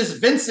Vicious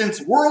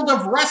Vincent's World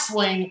of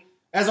Wrestling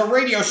as a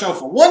radio show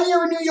for 1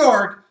 year in New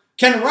York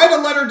can write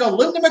a letter to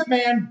Linda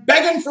McMahon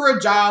begging for a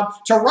job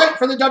to write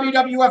for the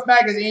WWF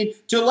magazine,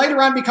 to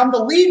later on become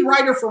the lead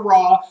writer for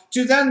Raw,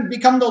 to then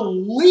become the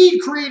lead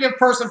creative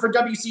person for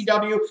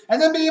WCW, and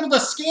then be able to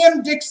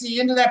scam Dixie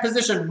into that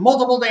position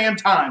multiple damn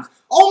times.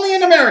 Only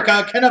in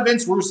America can a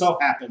Vince Russo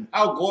happen.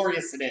 How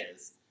glorious it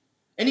is.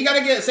 And you got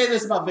to say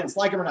this about Vince,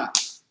 like him or not.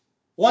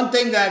 One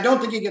thing that I don't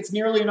think he gets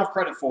nearly enough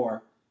credit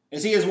for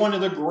is he is one of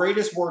the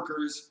greatest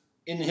workers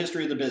in the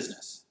history of the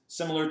business,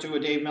 similar to a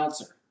Dave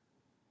Meltzer.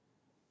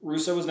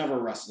 Russo was never a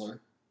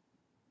wrestler.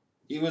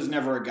 He was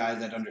never a guy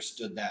that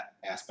understood that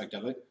aspect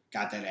of it,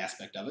 got that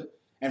aspect of it,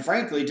 and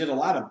frankly did a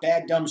lot of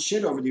bad, dumb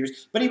shit over the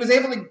years, but he was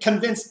able to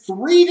convince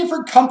 3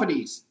 different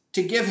companies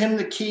to give him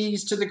the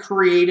keys to the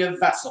creative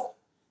vessel.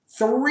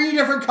 3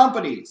 different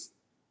companies.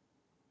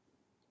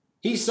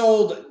 He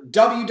sold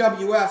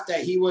WWF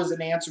that he was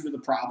an answer to the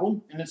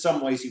problem, and in some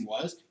ways he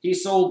was. He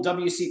sold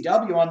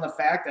WCW on the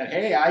fact that,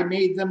 hey, I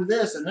made them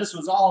this, and this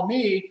was all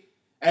me.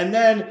 And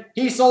then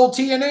he sold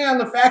TNA on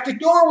the fact,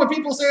 ignore what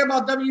people say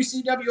about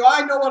WCW.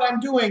 I know what I'm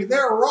doing.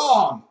 They're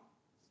wrong.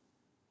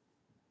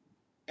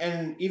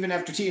 And even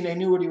after TNA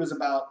knew what he was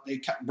about, they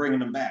kept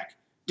bringing him back.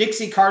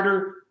 Dixie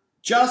Carter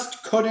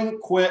just couldn't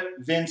quit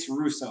Vince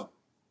Russo.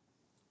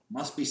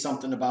 Must be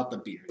something about the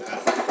beard.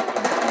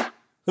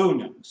 Who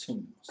knows? Who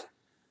knows?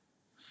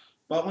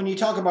 But when you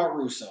talk about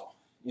Russo,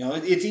 you know,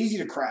 it's easy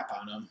to crap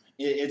on him.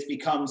 It's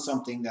become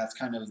something that's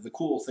kind of the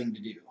cool thing to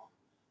do.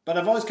 But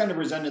I've always kind of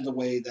resented the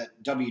way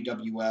that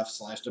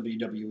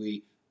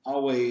WWF/WWE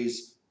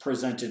always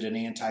presented an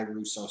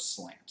anti-Russo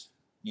slant.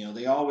 You know,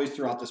 they always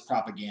threw out this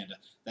propaganda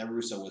that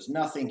Russo was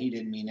nothing, he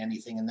didn't mean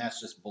anything, and that's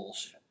just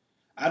bullshit.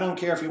 I don't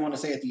care if you want to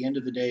say at the end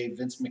of the day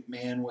Vince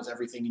McMahon was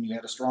everything and you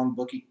had a strong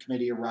booking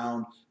committee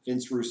around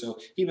Vince Russo.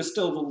 He was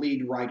still the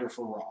lead writer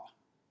for Raw.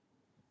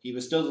 He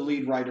was still the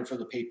lead writer for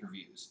the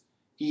pay-per-views.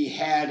 He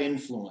had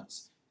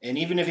influence. And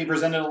even if he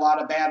presented a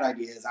lot of bad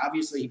ideas,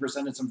 obviously he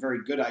presented some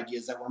very good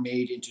ideas that were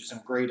made into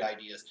some great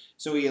ideas.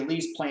 So he at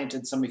least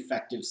planted some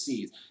effective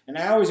seeds. And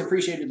I always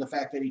appreciated the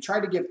fact that he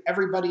tried to give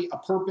everybody a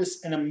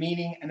purpose and a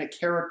meaning and a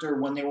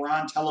character when they were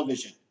on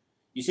television.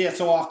 You see that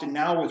so often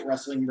now with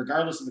wrestling,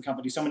 regardless of the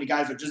company, so many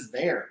guys are just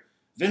there.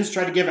 Vince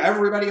tried to give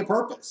everybody a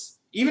purpose,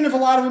 even if a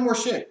lot of them were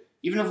shit.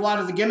 Even if a lot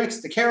of the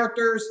gimmicks, the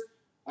characters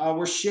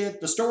were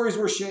shit, the stories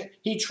were shit,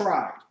 he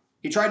tried.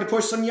 He tried to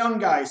push some young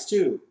guys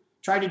too.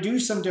 Tried to do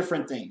some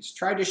different things.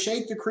 Tried to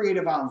shape the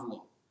creative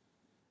envelope.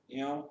 You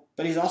know,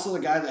 but he's also the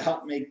guy that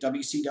helped make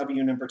WCW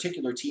and in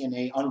particular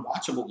TNA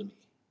unwatchable to me.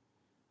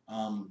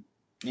 And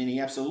he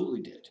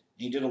absolutely did.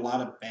 He did a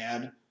lot of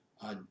bad,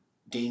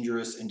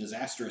 dangerous, and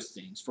disastrous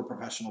things for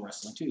professional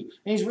wrestling too.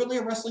 And he's really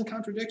a wrestling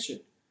contradiction.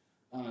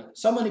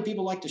 So many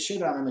people like to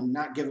shit on him and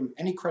not give him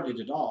any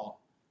credit at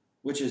all,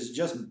 which is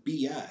just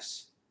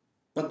BS.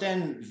 But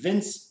then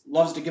Vince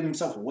loves to give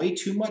himself way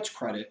too much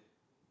credit,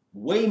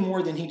 way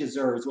more than he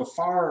deserves, with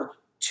far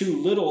too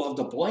little of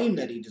the blame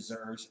that he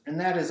deserves, and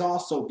that is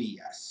also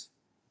BS.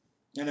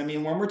 And I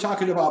mean, when we're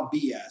talking about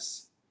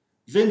BS,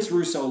 Vince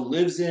Russo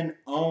lives in,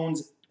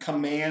 owns,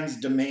 commands,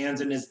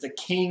 demands, and is the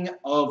king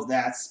of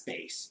that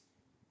space.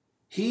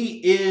 He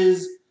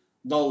is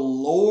the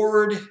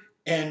Lord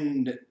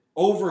and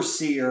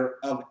overseer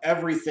of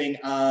everything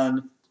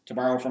on, to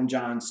borrow from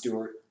Jon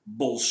Stewart,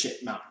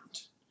 Bullshit Mountain.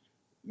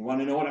 You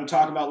want to know what I'm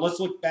talking about? Let's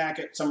look back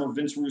at some of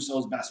Vince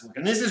Russo's best work.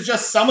 And this is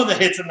just some of the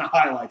hits and the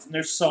highlights, and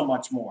there's so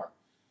much more.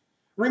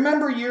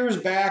 Remember years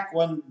back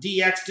when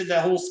DX did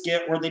that whole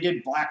skit where they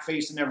did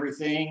blackface and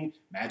everything?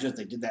 Imagine if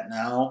they did that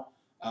now,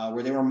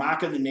 where they were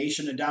mocking the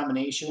Nation of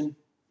Domination.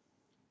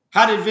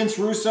 How did Vince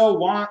Russo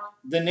want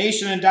the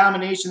Nation of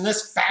Domination,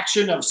 this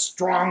faction of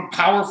strong,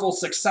 powerful,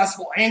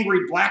 successful,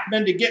 angry black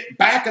men, to get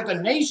back at the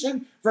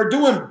Nation for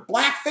doing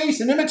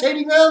blackface and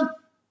imitating them?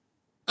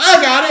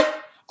 I got it.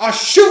 A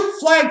shoot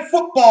flag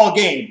football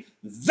game.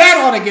 That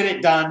ought to get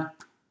it done.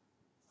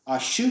 A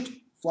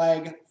shoot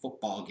flag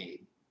football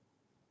game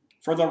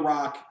for The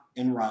Rock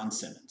and Ron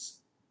Simmons.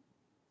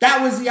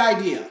 That was the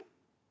idea.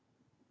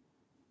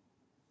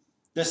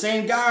 The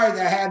same guy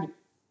that had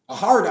a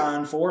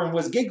hard-on for and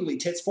was giggly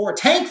tits for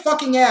Tank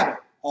fucking Abbott,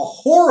 a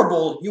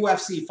horrible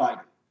UFC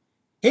fighter.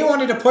 He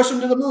wanted to push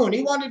him to the moon.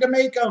 He wanted to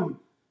make him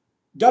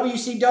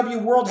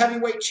WCW World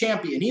Heavyweight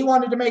Champion. He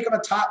wanted to make him a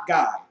top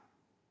guy.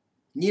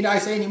 Need I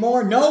say any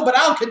more? No, but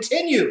I'll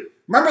continue.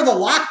 Remember the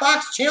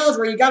Lockbox Challenge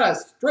where you got a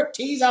strip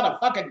tease out of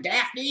fucking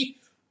Daphne?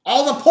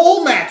 All the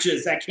pole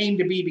matches that came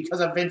to be because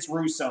of Vince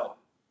Russo.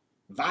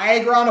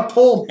 Viagra on a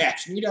pole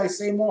match. Need I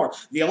say more?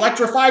 The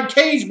electrified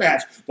cage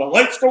match. The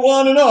lights go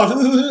on and on.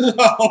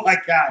 Oh my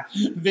God.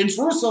 Vince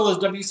Russo is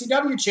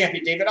WCW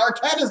champion. David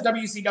Arquette is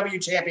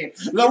WCW champion.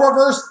 The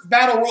reverse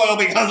battle royal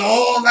because,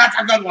 oh, that's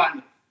a good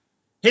one.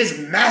 His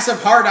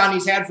massive hard-on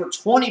he's had for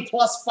 20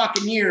 plus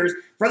fucking years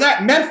for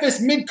that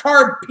Memphis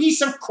mid-card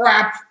piece of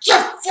crap.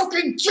 Just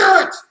fucking do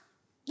it.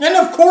 And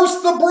of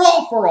course, the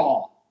Brawl for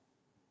All.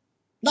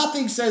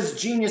 Nothing says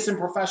genius in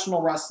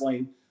professional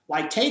wrestling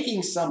like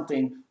taking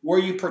something where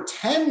you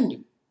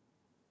pretend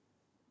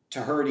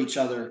to hurt each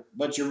other,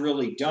 but you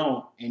really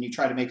don't, and you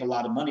try to make a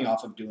lot of money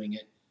off of doing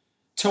it,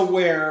 to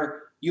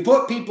where you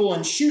put people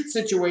in shoot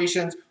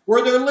situations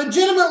where they're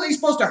legitimately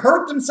supposed to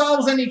hurt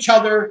themselves and each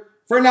other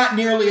for not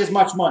nearly as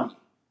much money.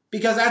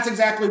 Because that's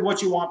exactly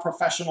what you want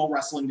professional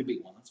wrestling to be.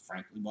 Well, that's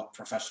frankly what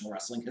professional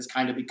wrestling has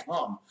kind of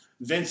become.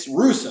 Vince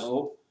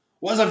Russo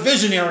was a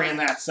visionary in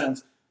that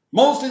sense.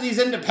 Most of these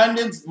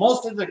independents,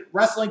 most of the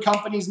wrestling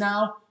companies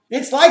now,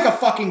 it's like a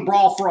fucking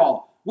Brawl for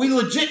All. We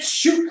legit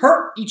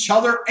hurt each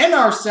other and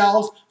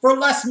ourselves for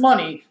less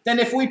money than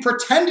if we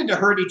pretended to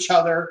hurt each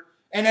other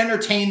and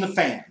entertain the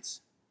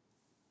fans.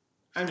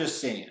 I'm just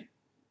saying.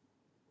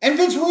 And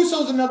Vince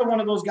Russo's another one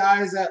of those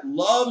guys that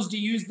loves to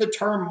use the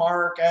term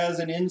mark as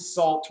an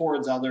insult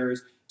towards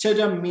others to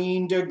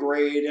demean,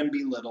 degrade, and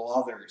belittle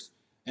others.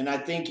 And I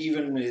think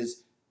even in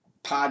his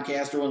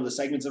podcast, or one of the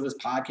segments of his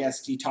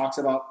podcast, he talks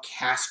about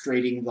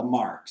castrating the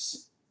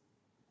marks.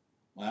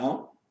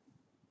 Well,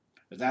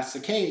 if that's the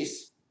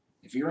case,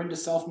 if you're into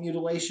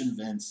self-mutilation,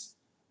 Vince,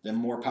 then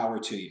more power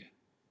to you.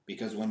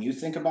 Because when you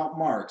think about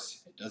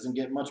marks, it doesn't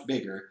get much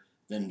bigger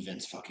than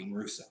Vince fucking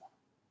Russo.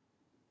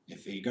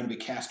 If you're going to be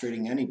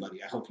castrating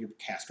anybody, I hope you're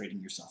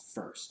castrating yourself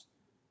first.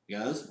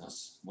 Because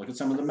let's look at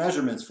some of the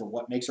measurements for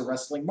what makes a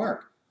wrestling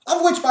mark.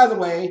 Of which, by the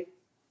way,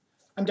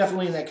 I'm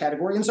definitely in that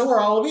category, and so are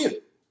all of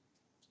you.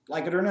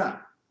 Like it or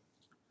not.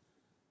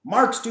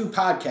 Marks do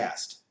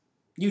podcast,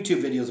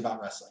 YouTube videos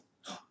about wrestling.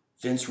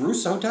 Vince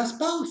Russo does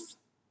both.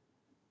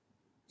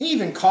 He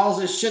even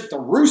calls his shit the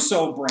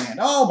Russo brand.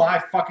 Oh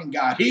my fucking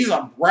God, he's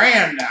a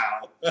brand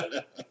now.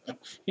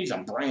 He's a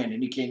brand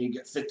and he can't even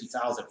get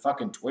 50,000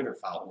 fucking Twitter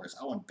followers.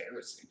 How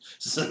embarrassing.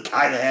 This is a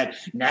guy that had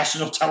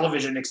national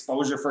television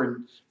exposure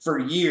for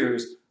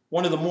years.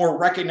 One of the more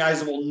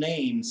recognizable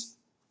names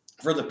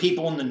for the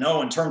people in the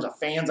know in terms of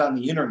fans on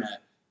the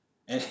internet.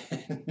 And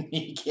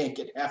he can't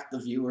get half the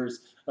viewers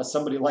of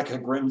somebody like a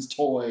Grimm's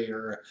Toy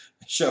or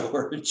a show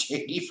or a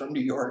JD from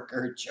New York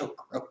or Joe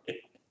Cronin.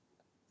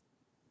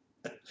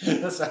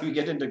 That's how you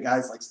get into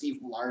guys like Steve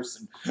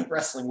Larson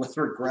wrestling with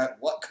regret.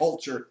 What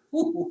culture?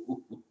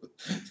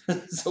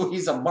 So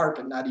he's a mark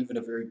and not even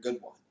a very good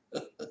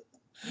one.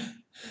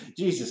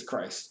 Jesus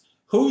Christ.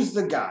 Who's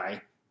the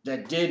guy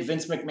that did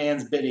Vince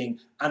McMahon's bidding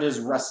on his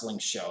wrestling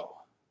show,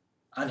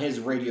 on his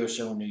radio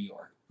show in New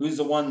York? Who's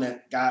the one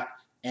that got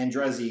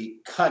Andretti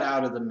cut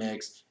out of the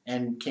mix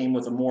and came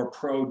with a more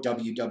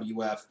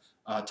pro-WWF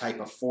type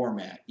of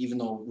format? Even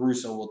though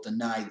Russo will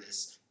deny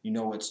this, you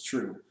know it's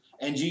true.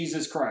 And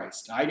Jesus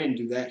Christ, I didn't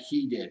do that,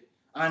 he did.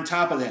 On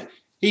top of that,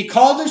 he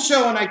called the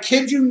show, and I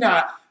kid you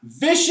not,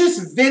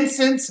 Vicious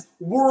Vincent's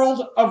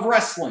World of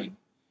Wrestling.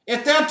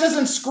 If that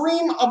doesn't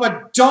scream of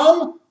a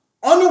dumb,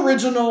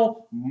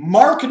 unoriginal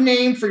mark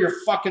name for your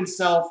fucking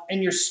self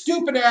and your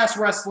stupid-ass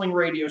wrestling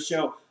radio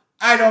show,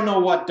 I don't know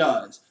what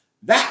does.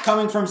 That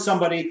coming from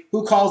somebody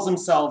who calls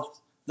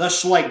himself the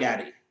Schleg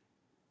Daddy.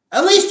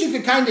 At least you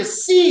could kind of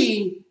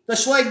see the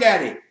Schleg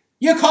Daddy.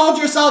 You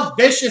called yourself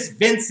Vicious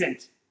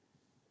Vincent.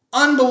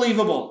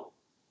 Unbelievable.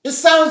 This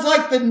sounds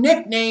like the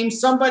nickname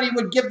somebody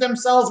would give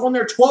themselves when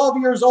they're 12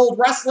 years old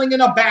wrestling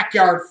in a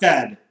backyard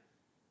fed.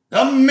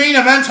 The main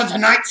event of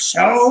tonight's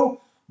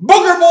show,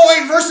 Booger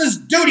Boy versus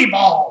Duty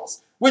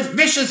Balls, with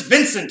Vicious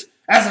Vincent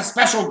as a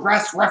special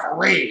guest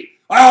referee.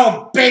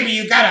 Oh, baby,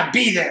 you gotta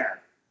be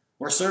there.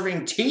 We're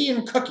serving tea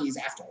and cookies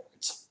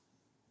afterwards.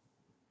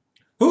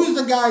 Who's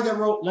the guy that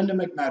wrote Linda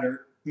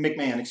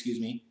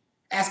McMahon,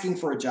 asking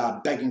for a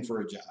job, begging for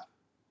a job?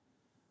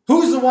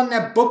 Who's the one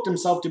that booked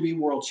himself to be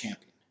world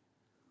champion?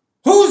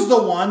 Who's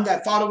the one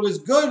that thought it was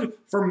good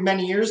for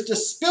many years to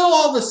spill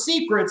all the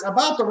secrets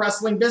about the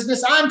wrestling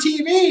business on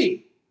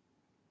TV?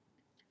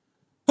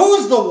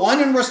 Who's the one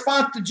in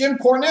response to Jim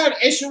Cornette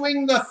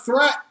issuing the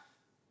threat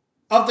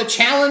of the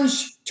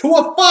challenge to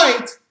a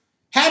fight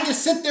had to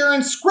sit there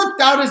and script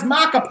out his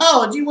mock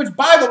apology, which,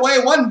 by the way,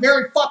 wasn't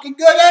very fucking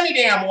good any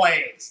damn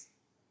ways.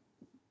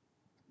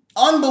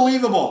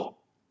 Unbelievable.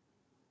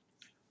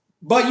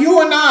 But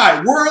you and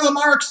I, we're the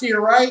marks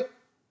here, right?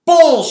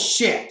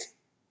 Bullshit.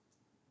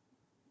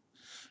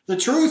 The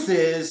truth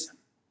is,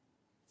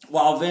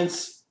 while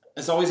Vince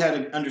has always had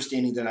an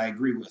understanding that I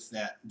agree with,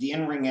 that the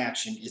in-ring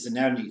action isn't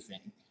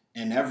anything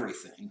and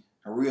everything,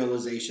 a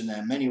realization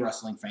that many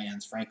wrestling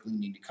fans, frankly,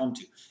 need to come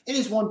to. It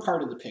is one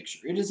part of the picture.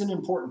 It is an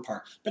important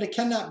part, but it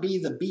cannot be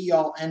the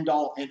be-all,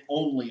 end-all, and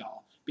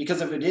only-all.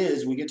 Because if it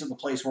is, we get to the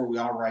place where we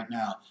are right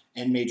now,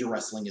 and major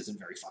wrestling isn't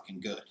very fucking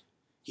good.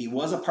 He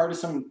was a part of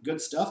some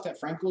good stuff that,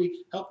 frankly,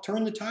 helped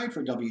turn the tide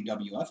for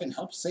WWF and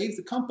helped save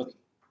the company.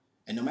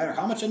 And no matter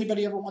how much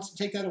anybody ever wants to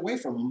take that away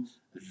from him,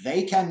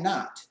 they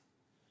cannot.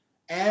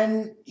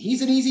 And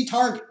he's an easy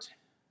target.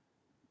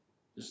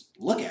 Just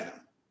look at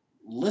him.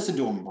 Listen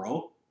to him,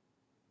 bro.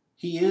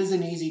 He is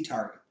an easy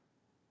target.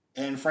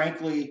 And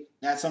frankly,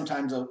 that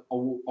sometimes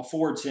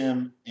affords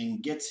him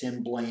and gets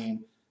him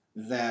blame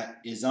that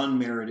is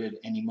unmerited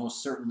and he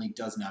most certainly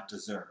does not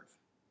deserve.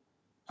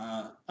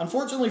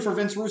 Unfortunately for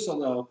Vince Russo,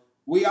 though,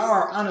 we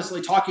are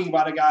honestly talking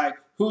about a guy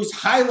whose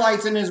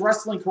highlights in his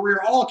wrestling career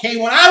all came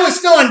when I was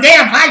still in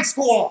damn high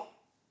school.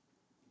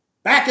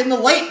 Back in the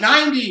late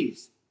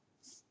 90s.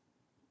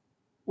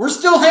 We're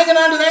still hanging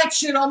on to that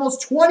shit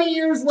almost 20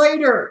 years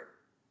later.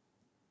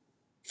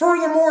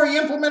 Furthermore, he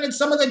implemented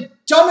some of the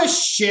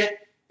dumbest shit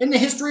in the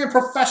history of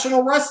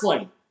professional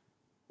wrestling.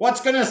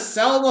 What's going to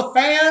sell the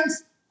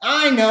fans?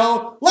 I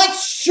know.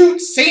 Let's shoot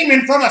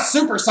semen from a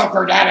super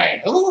soaker,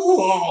 daddy.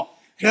 Ooh.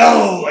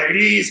 Hello,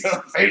 ladies.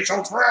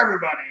 Facials for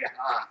everybody.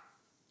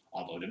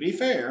 Although, to be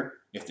fair,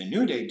 if the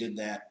New Day did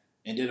that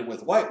and did it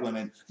with white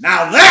women,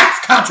 now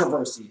that's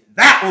controversy.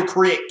 That will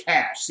create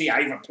cash. See, I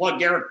even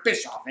plugged Eric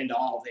Bischoff into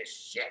all this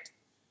shit.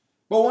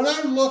 But when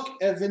I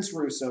look at Vince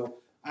Russo,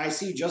 I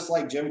see, just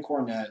like Jim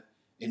Cornette,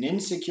 an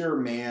insecure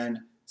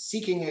man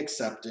seeking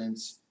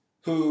acceptance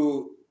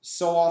who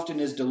so often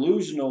is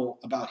delusional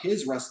about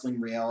his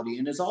wrestling reality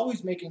and is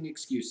always making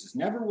excuses,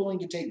 never willing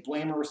to take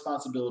blame or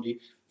responsibility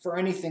for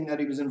anything that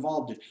he was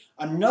involved in.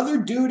 Another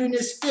dude in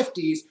his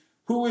 50s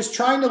who is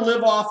trying to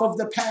live off of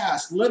the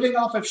past, living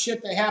off of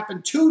shit that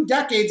happened 2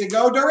 decades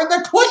ago during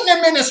the Clinton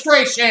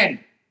administration,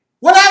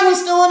 when I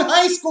was still in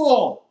high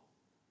school.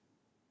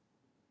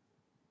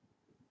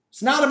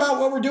 It's not about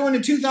what we're doing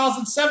in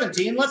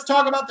 2017. Let's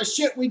talk about the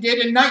shit we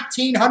did in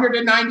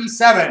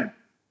 1997.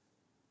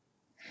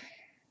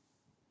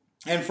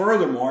 And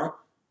furthermore,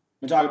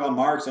 we talk about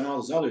Marx and all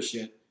this other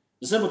shit.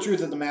 The simple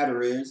truth of the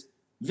matter is,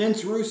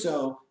 Vince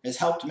Russo has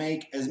helped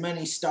make as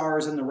many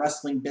stars in the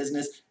wrestling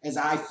business as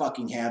I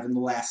fucking have in the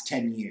last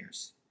 10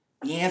 years.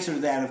 The answer to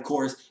that, of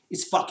course,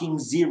 is fucking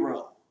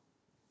zero.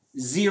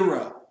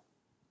 Zero.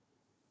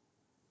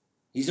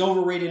 He's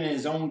overrated in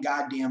his own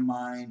goddamn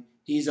mind.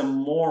 He's a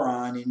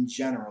moron in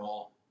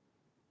general.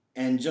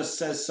 And just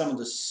says some of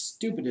the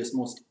stupidest,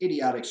 most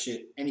idiotic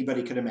shit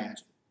anybody could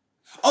imagine.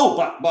 Oh,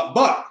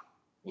 but,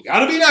 we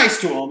gotta be nice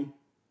to him.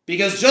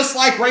 Because just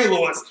like Ray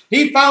Lewis,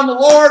 he found the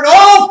Lord.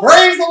 Oh,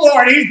 praise the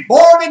Lord. He's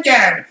born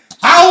again.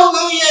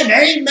 Hallelujah and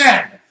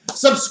amen.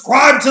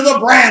 Subscribe to the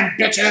brand,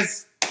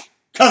 bitches.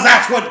 Because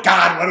that's what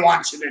God would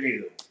want you to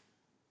do.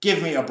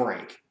 Give me a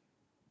break.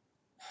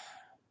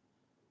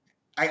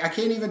 I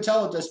can't even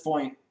tell at this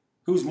point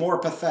who's more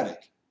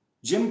pathetic.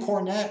 Jim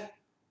Cornette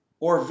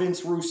or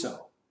Vince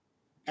Russo.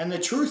 And the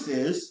truth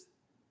is,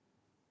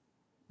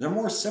 they're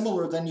more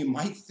similar than you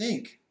might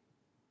think.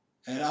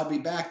 And I'll be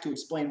back to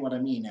explain what I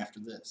mean after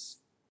this.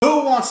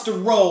 Who wants to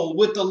roll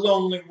with the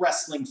lonely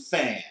wrestling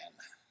fan?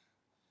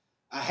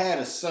 I had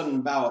a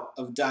sudden bout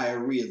of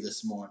diarrhea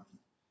this morning,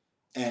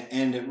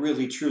 and it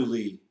really,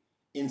 truly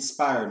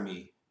inspired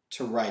me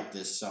to write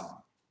this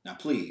song. Now,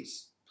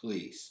 please,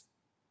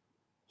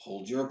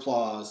 hold your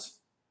applause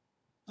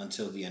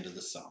until the end of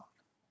the song.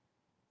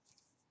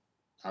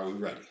 Are we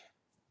ready?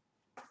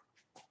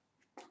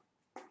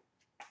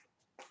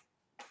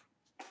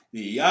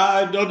 The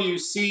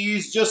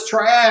IWC's just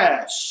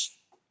trash.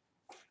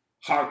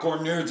 Hardcore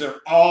nerds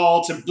are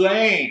all to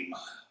blame.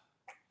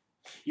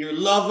 Your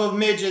love of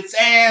midgets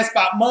and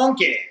spot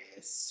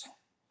monkeys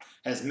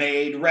has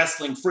made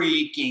wrestling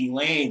freaking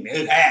lame.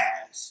 It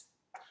has.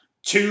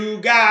 2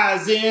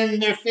 guys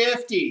in their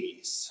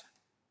 50s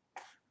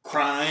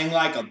crying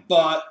like a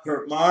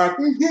butthurt Mark.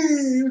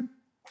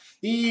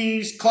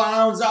 These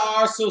clowns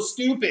are so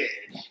stupid,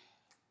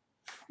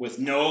 with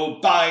no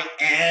bite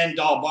and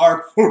all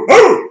bark.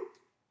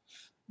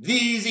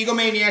 These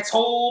egomaniacs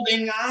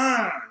holding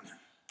on,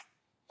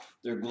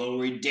 their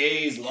glory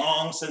days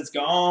long since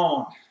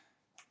gone.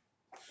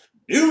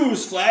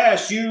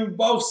 Newsflash, you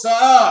both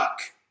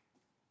suck.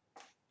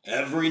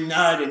 Every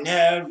night and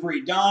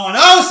every dawn.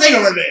 Oh, sing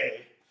it with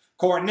me.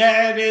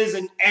 Cornette is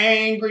an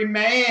angry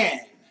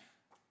man,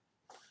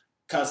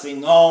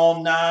 cussing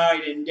all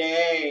night and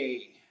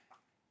day,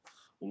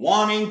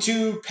 wanting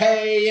to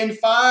pay and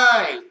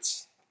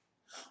fight.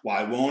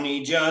 Why won't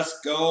he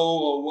just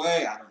go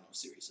away? I don't know,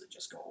 seriously,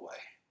 just go away.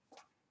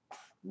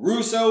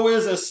 Russo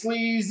is a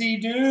sleazy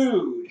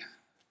dude,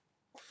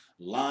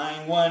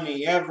 lying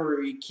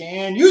whenever he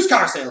can. Used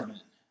car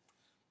salesman.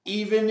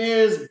 Even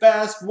his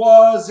best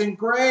wasn't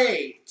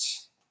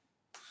great.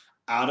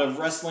 Out of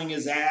wrestling,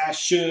 his ass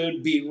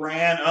should be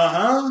ran.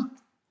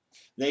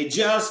 They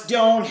just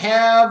don't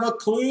have a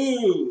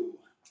clue.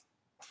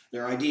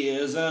 Their idea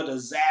is a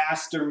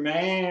disaster,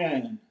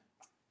 man.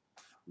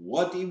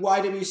 What the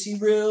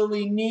YWC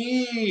really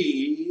needs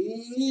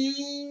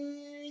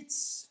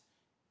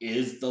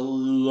is the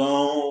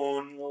lonely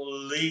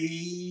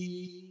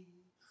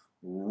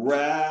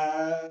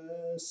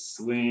wrestling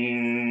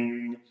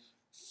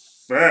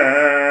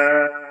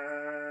fan.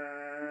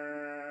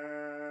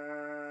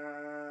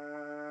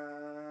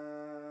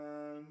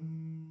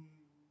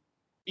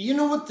 You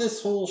know what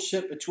this whole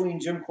shit between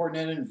Jim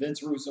Cornette and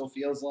Vince Russo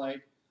feels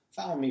like?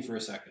 Follow me for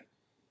a second.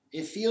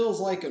 It feels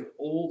like an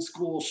old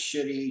school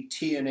shitty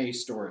TNA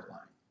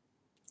storyline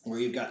where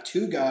you've got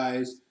two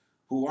guys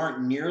who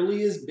aren't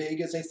nearly as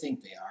big as they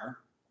think they are,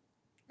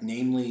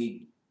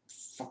 namely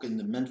fucking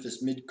the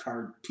Memphis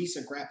mid-card piece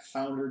of crap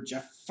founder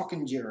Jeff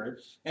fucking Jarrett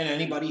and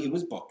anybody he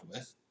was booked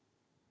with.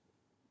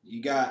 You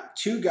got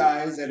two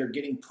guys that are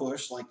getting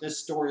pushed like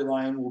this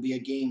storyline will be a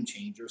game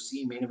changer.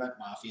 See Main Event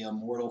Mafia,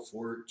 Mortal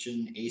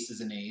Fortune,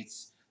 Aces and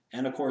Eights,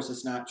 and of course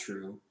it's not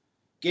true.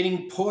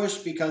 Getting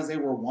pushed because they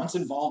were once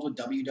involved with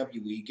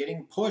WWE,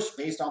 getting pushed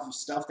based off of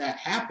stuff that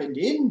happened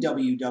in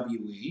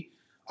WWE,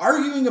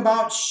 arguing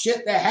about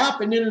shit that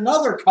happened in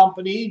another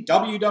company,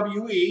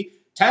 WWE,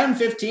 10,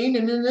 15,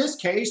 and in this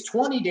case,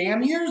 20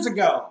 damn years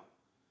ago.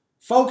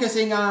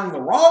 Focusing on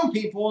the wrong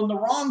people and the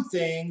wrong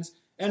things,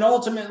 and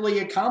ultimately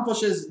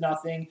accomplishes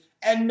nothing,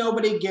 and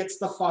nobody gets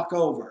the fuck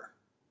over.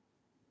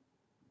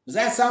 Does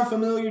that sound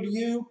familiar to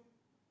you?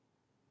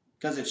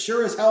 Because it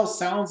sure as hell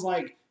sounds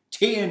like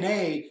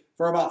TNA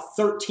for about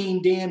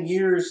 13 damn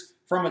years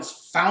from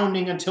its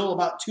founding until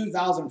about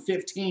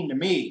 2015 to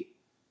me.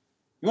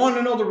 You want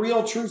to know the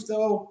real truth,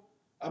 though,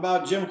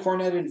 about Jim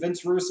Cornette and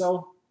Vince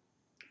Russo?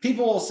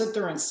 People will sit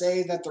there and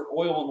say that they're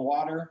oil and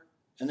water,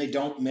 and they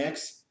don't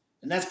mix,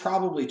 and that's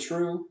probably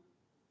true.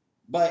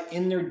 But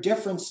in their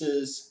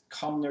differences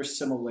come their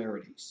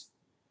similarities.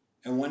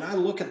 And when I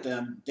look at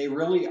them, they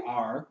really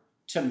are,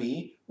 to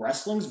me,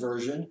 wrestling's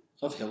version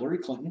of Hillary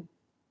Clinton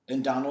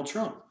and Donald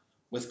Trump.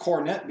 With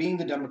Cornette being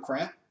the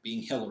Democrat,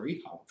 being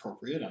Hillary, how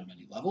appropriate on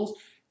many levels,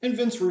 and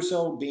Vince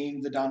Russo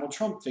being the Donald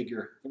Trump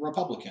figure, the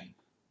Republican,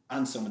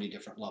 on so many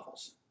different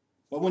levels.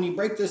 But when you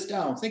break this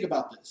down, think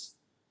about this.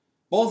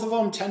 Both of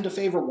them tend to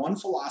favor one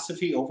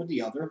philosophy over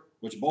the other,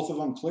 which both of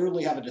them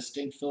clearly have a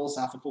distinct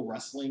philosophical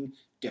wrestling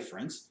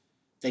difference.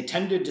 They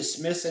tend to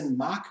dismiss and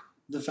mock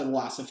the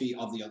philosophy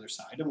of the other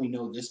side, and we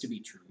know this to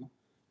be true,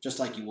 just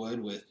like you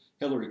would with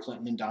Hillary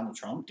Clinton and Donald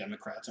Trump,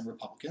 Democrats and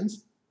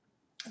Republicans.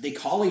 They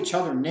call each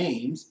other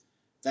names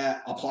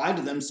that apply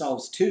to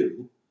themselves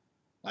too.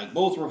 Like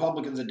both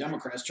Republicans and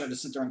Democrats try to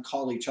sit there and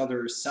call each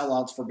other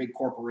sellouts for big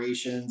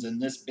corporations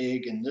and this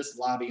big and this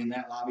lobby and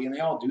that lobby, and they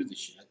all do the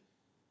shit.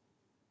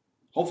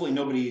 Hopefully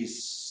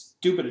nobody's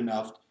stupid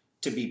enough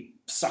to be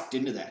sucked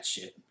into that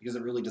shit, because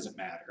it really doesn't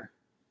matter.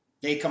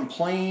 They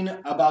complain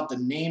about the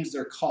names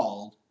they're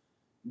called,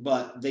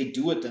 but they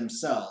do it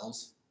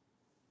themselves.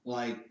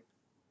 Like,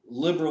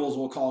 liberals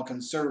will call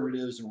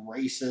conservatives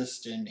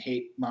racist and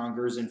hate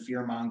mongers and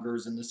fear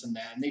mongers and this and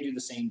that, and they do the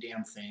same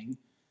damn thing.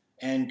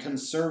 And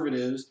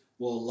conservatives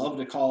will love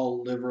to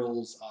call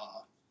liberals,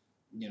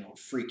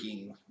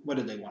 freaking, what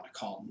do they want to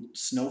call them?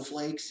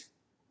 Snowflakes?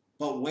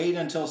 But wait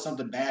until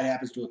something bad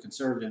happens to a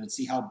conservative and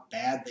see how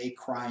bad they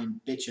cry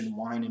and bitch and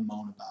whine and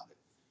moan about it.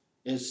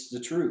 It's the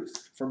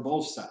truth for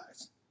both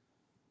sides.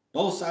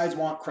 Both sides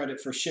want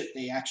credit for shit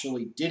they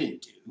actually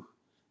didn't do.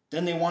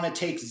 Then they want to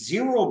take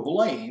zero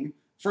blame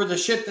for the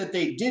shit that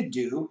they did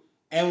do.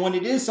 And when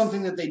it is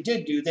something that they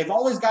did do, they've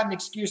always got an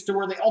excuse to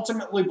where they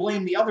ultimately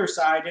blame the other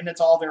side and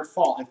it's all their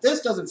fault. If this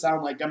doesn't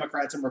sound like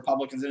Democrats and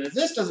Republicans, and if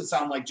this doesn't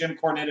sound like Jim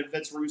Cornette and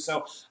Vince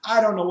Russo, I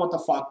don't know what the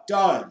fuck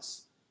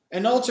does.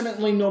 And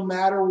ultimately, no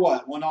matter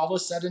what, when all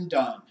is said and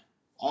done,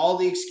 all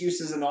the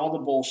excuses and all the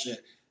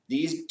bullshit,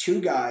 these two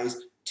guys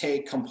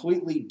take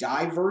completely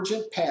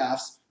divergent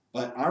paths,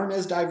 but aren't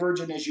as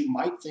divergent as you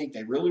might think.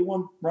 They really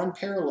run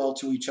parallel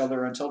to each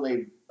other until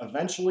they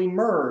eventually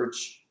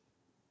merge,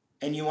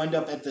 and you end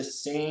up at the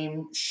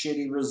same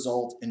shitty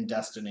result and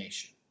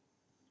destination.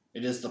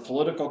 It is the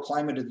political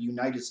climate of the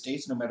United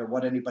States, no matter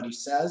what anybody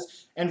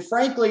says. And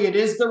frankly, it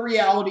is the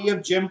reality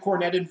of Jim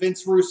Cornette and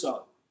Vince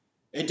Russo.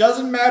 It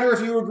doesn't matter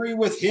if you agree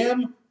with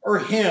him or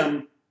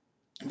him,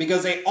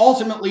 because they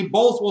ultimately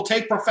both will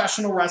take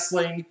professional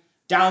wrestling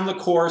down the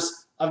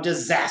course of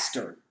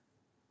disaster.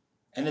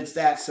 And it's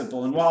that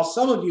simple. And while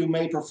some of you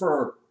may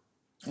prefer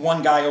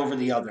one guy over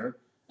the other,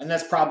 and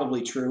that's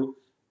probably true,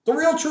 the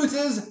real truth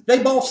is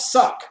they both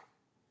suck.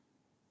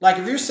 Like,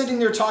 if you're sitting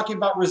there talking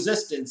about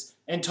resistance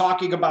and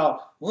talking about,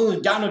 well,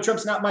 Donald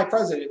Trump's not my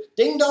president,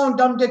 ding dong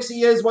dumb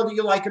Dixie is, whether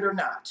you like it or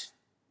not.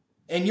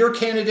 And your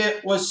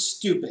candidate was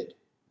stupid.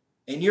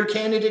 And your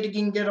candidate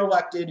didn't get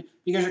elected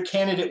because your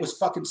candidate was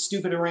fucking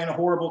stupid and ran a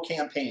horrible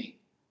campaign.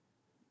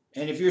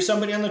 And if you're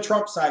somebody on the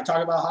Trump side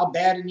talking about how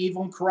bad and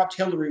evil and corrupt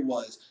Hillary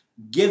was,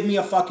 give me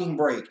a fucking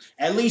break.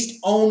 At least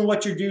own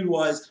what your dude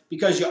was,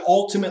 because you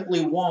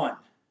ultimately won.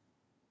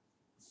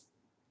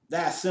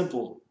 That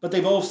simple. But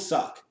they both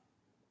suck.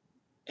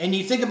 And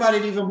you think about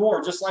it even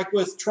more, just like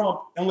with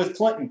Trump and with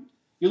Clinton.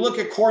 You look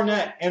at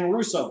Cornette and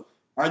Russo.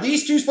 Are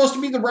these two supposed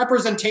to be the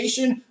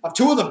representation of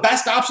two of the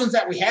best options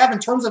that we have in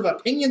terms of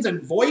opinions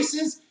and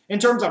voices, in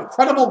terms of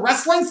credible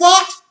wrestling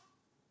thought?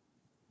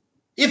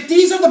 If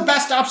these are the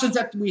best options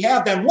that we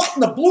have, then what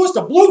in the bluest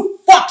of blue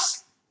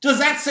fucks does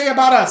that say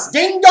about us?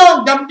 Ding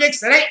dong, dumb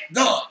dicks, it ain't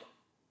good.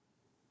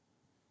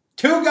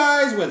 Two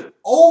guys with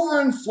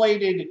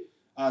overinflated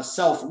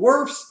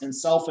self-worths and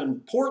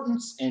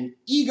self-importance and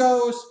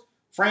egos,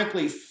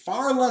 frankly,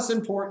 far less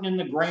important in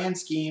the grand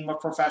scheme of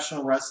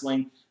professional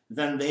wrestling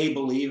than they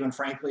believe, and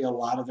frankly, a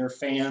lot of their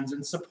fans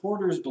and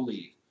supporters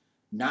believe.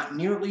 Not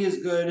nearly as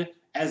good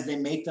as they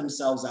make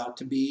themselves out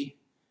to be.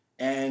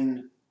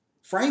 And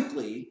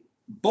frankly,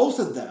 both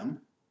of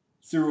them,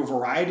 through a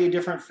variety of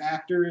different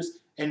factors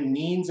and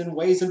means and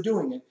ways of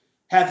doing it,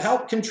 have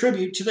helped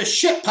contribute to the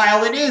shit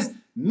pile it is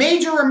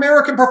major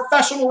American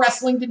professional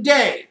wrestling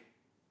today.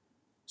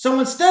 So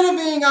instead of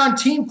being on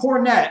Team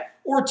Cornette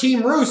or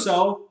Team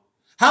Russo,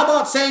 how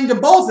about saying to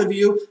both of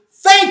you,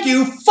 thank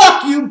you,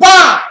 fuck you,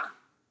 bye?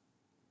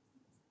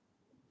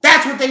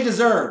 That's what they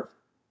deserve.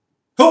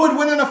 Who would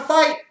win in a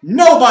fight?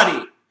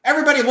 Nobody.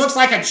 Everybody looks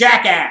like a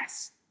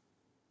jackass.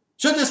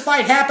 Should this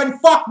fight happen?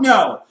 Fuck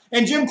no.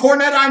 And Jim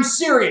Cornette, I'm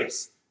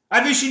serious.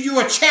 I've issued you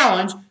a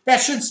challenge that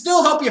should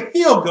still help you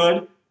feel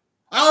good.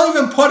 I'll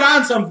even put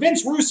on some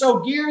Vince Russo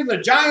gear, the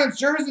Giants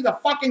jersey, the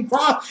fucking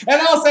cross,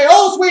 and I'll say,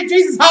 oh, sweet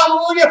Jesus,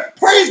 hallelujah,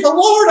 praise the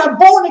Lord, I'm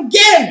born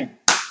again.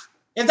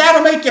 If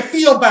that'll make you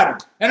feel better.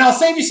 And I'll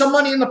save you some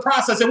money in the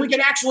process, and we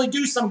can actually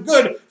do some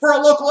good for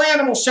a local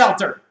animal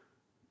shelter.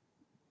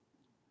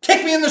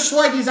 Kick me in the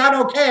schleggies, I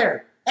don't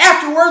care.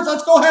 Afterwards,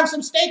 let's go have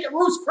some steak at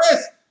Ruth's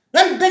Chris.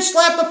 Then bitch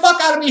slap the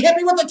fuck out of me, hit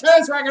me with the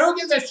tennis racket, who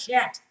gives a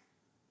shit?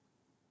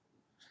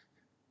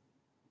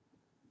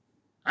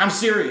 I'm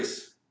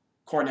serious,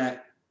 Cornette.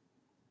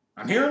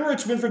 I'm here in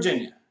Richmond,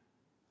 Virginia.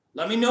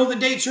 Let me know the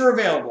dates you're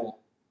available.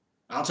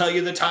 I'll tell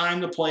you the time,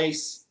 the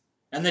place,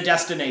 and the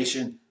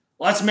destination.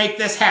 Let's make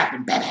this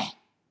happen, baby.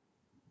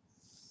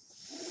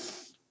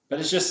 But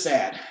it's just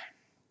sad.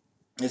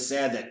 It's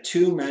sad that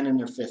two men in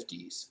their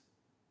 50s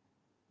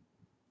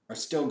are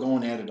still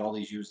going at it all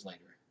these years later.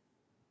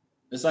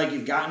 It's like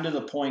you've gotten to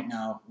the point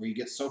now where you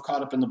get so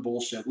caught up in the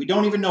bullshit. We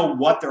don't even know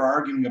what they're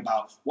arguing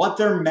about, what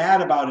they're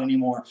mad about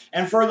anymore.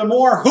 And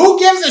furthermore, who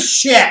gives a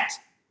shit?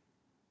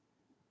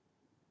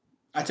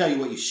 I tell you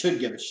what you should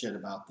give a shit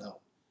about, though,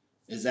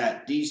 is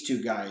that these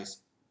two guys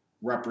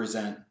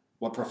represent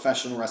what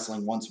professional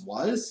wrestling once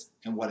was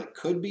and what it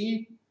could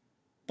be,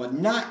 but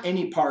not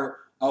any part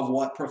of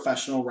what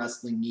professional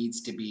wrestling needs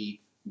to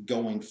be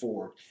going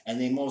forward. And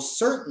they most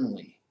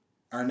certainly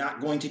are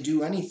not going to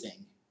do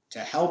anything to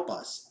help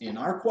us in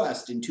our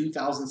quest in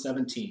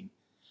 2017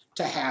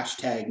 to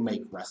hashtag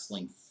make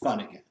wrestling fun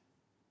again.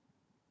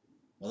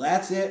 Well,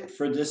 that's it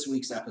for this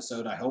week's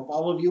episode. I hope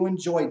all of you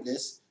enjoyed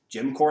this.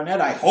 Jim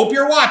Cornette, I hope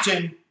you're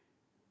watching.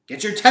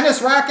 Get your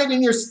tennis racket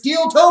and your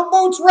steel-toed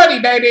boots ready,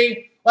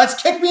 baby.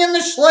 Let's kick me in the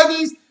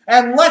schleggies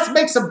and let's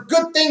make some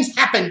good things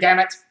happen, damn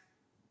it.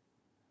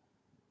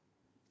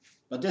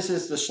 But this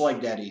is the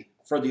Schleg Daddy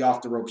for the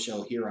Off the Rope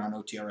Show here on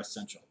OTRS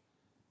Central.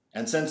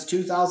 And since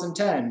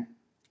 2010, it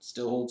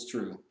still holds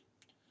true.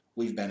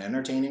 We've been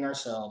entertaining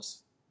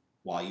ourselves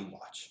while you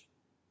watch.